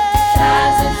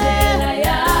 Hlaza indlela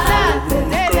yakhe,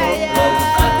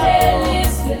 ngokuqaphela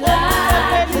izwi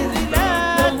lakhe,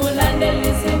 nokulandela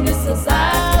izimiso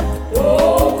zakhe.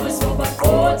 Oh,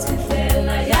 kuzobaqotha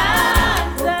indlela yakhe.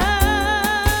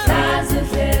 Hlaza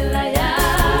indlela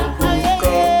yakhe,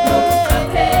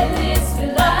 nokuqaphela izwi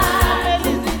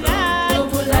lakhe,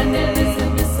 nokulandela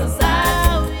izimiso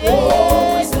zakhe. Oh,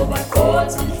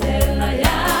 kuzobaqotha indlela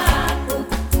yakhe.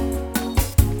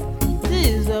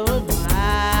 Insizwa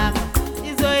wemama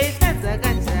izoyisenza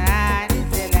kanjani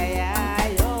indlela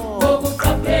yayo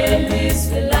Ngokuqaphela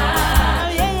izwi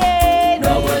lakhe,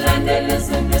 nokulandela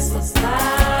izimiso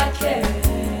zakhe.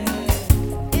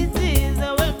 Insizwa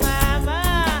wemama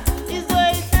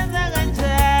izoyisenza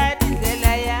kanjani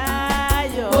indlela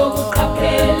yayo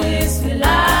Ngokuqaphela izwi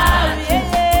lakhe,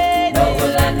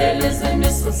 nokulandela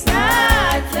izimiso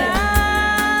zakhe.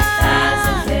 Hlaza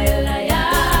indlela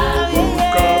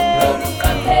yakhe,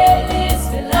 nokuqaphela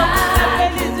izwi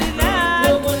lakhe,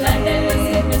 nokulandela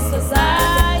izimiso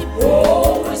zakhe.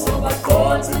 Oh,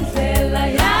 kuzobaqotha indlela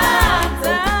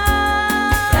yakhe.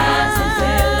 Hlaza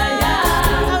indlela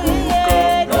yakhe,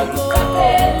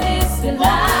 nokuqaphela izwi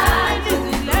lakhe,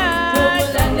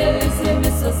 nokulandela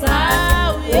izimiso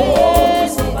zakhe. Oh,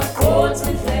 kuzobaqotha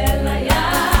indlela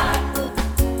yakhe.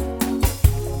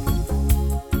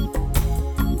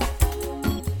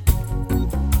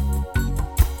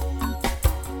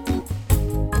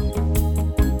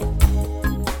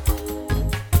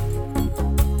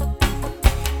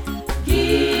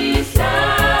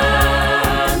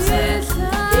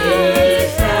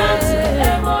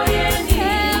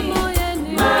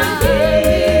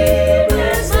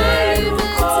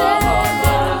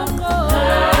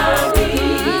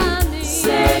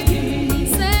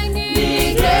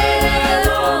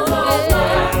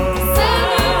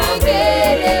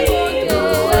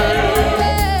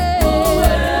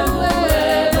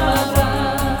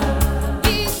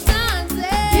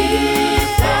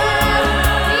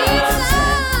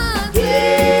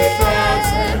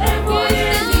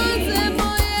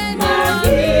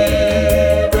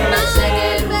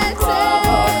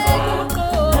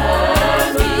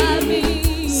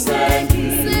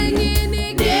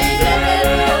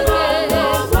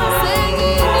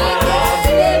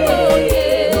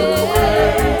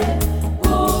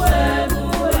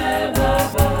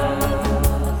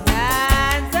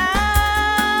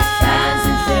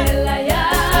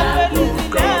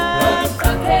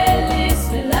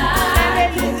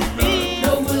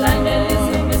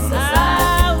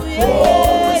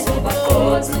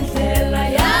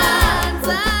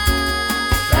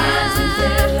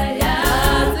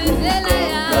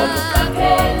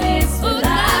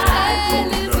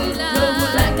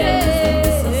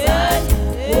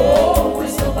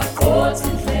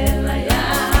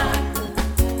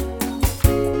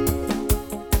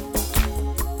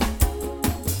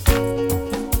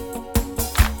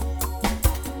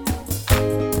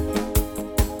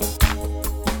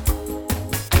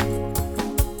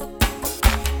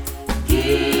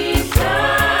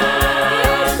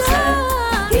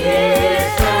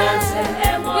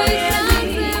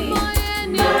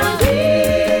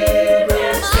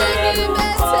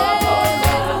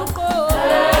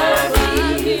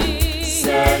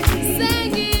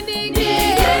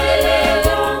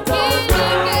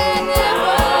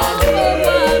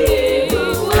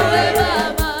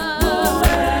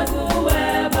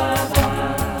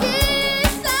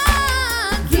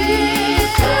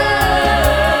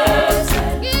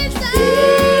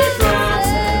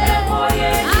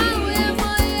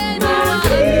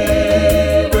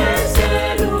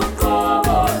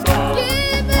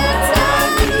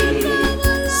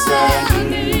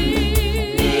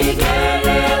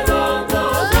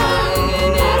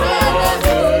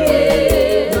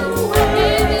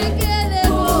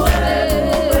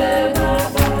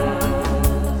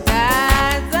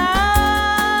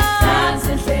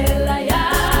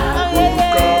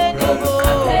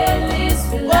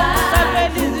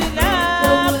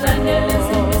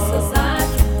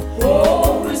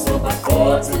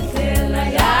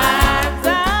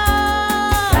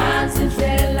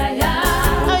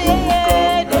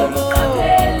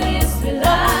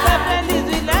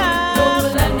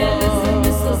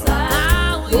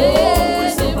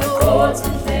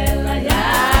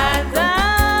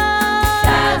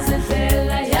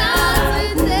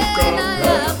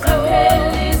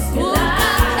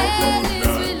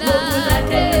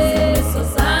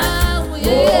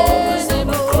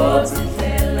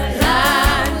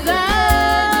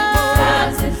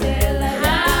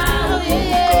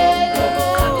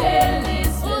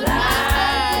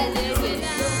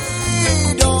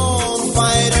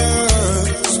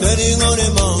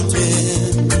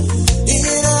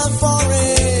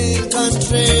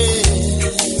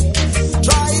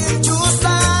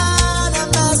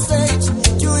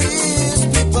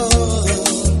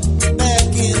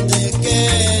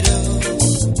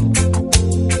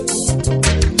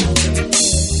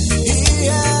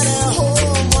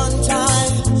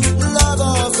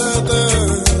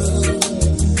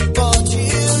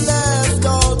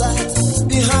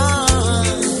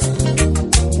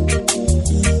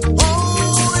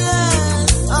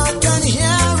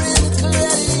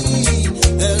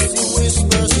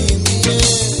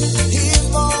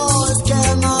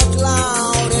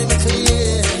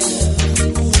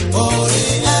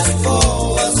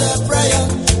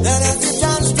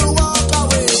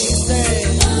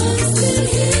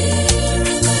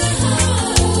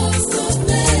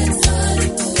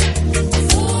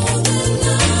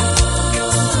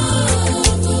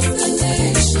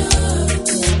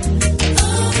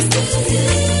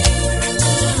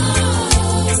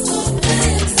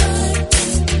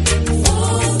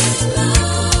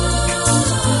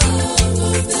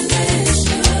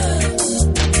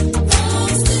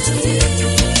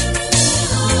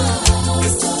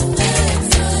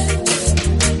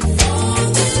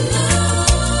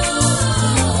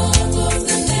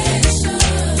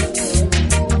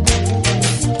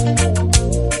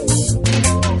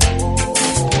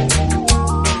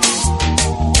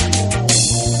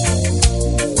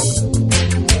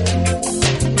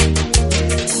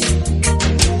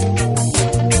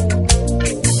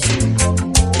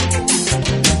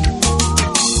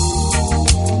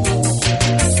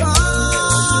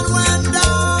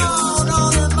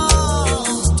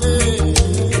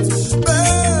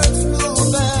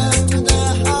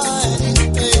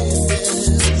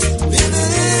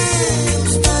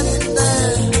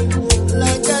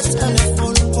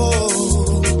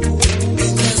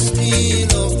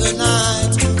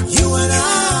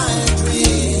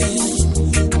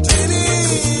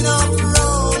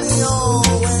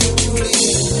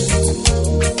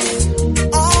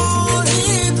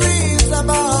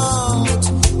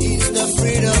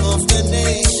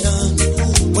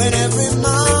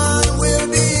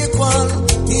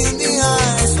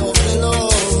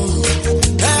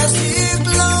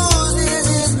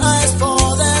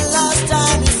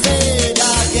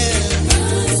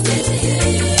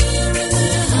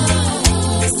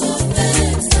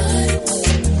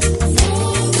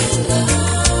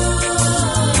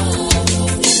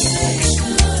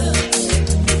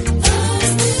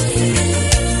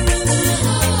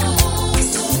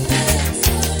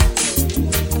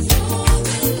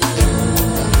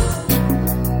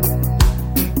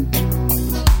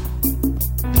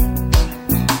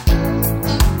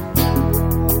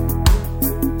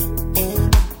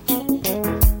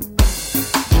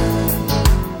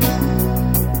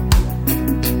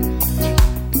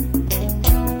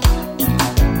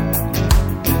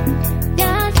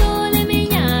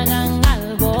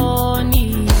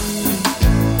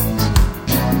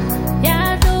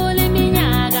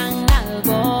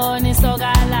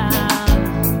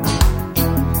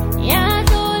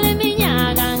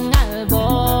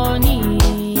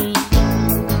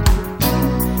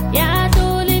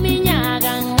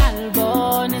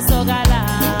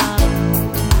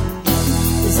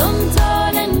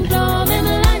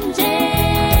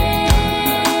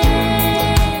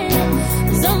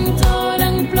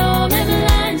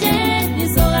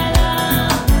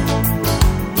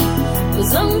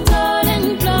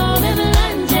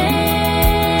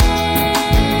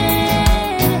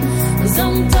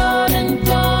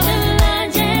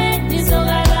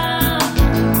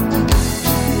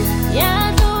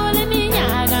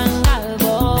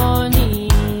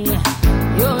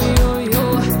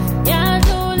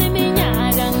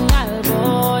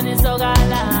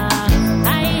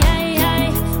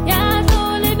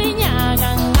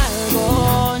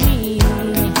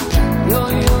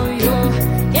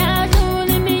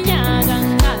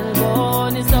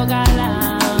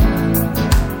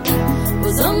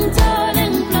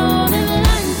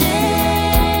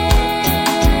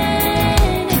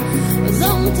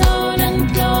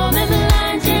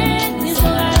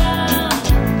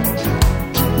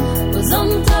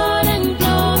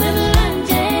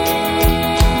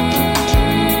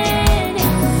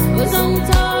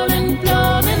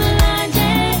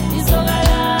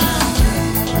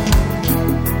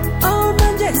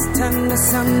 Sithando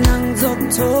sami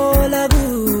ngizokuthola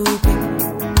kuphi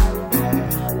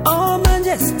Oh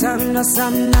manje sithando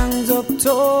sami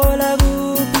ngizokuthola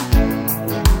kuphi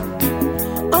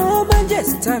Oh manje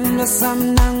sithando sami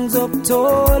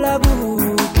ngizokuthola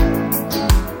kuphi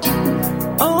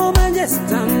Oh manje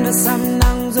sithando sami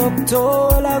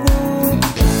ngizokuthola kuphi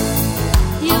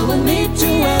I will meet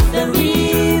you at the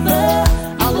river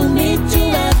I will meet you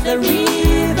at the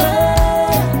river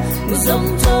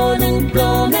Ngizongithola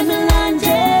ngiblome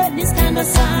emlanje this kind of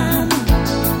sun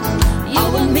I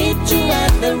will meet you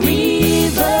at the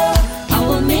river I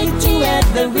will meet you at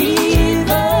the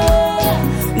river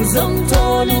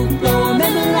Ngizongithola ngiblome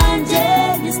emlanje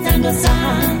this kind of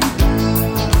sun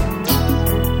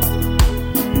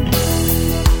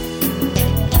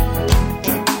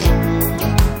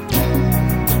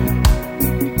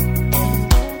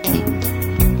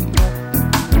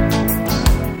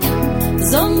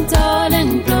Zongithola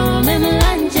ngiblome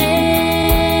emlanje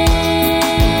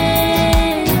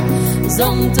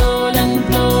Zongithola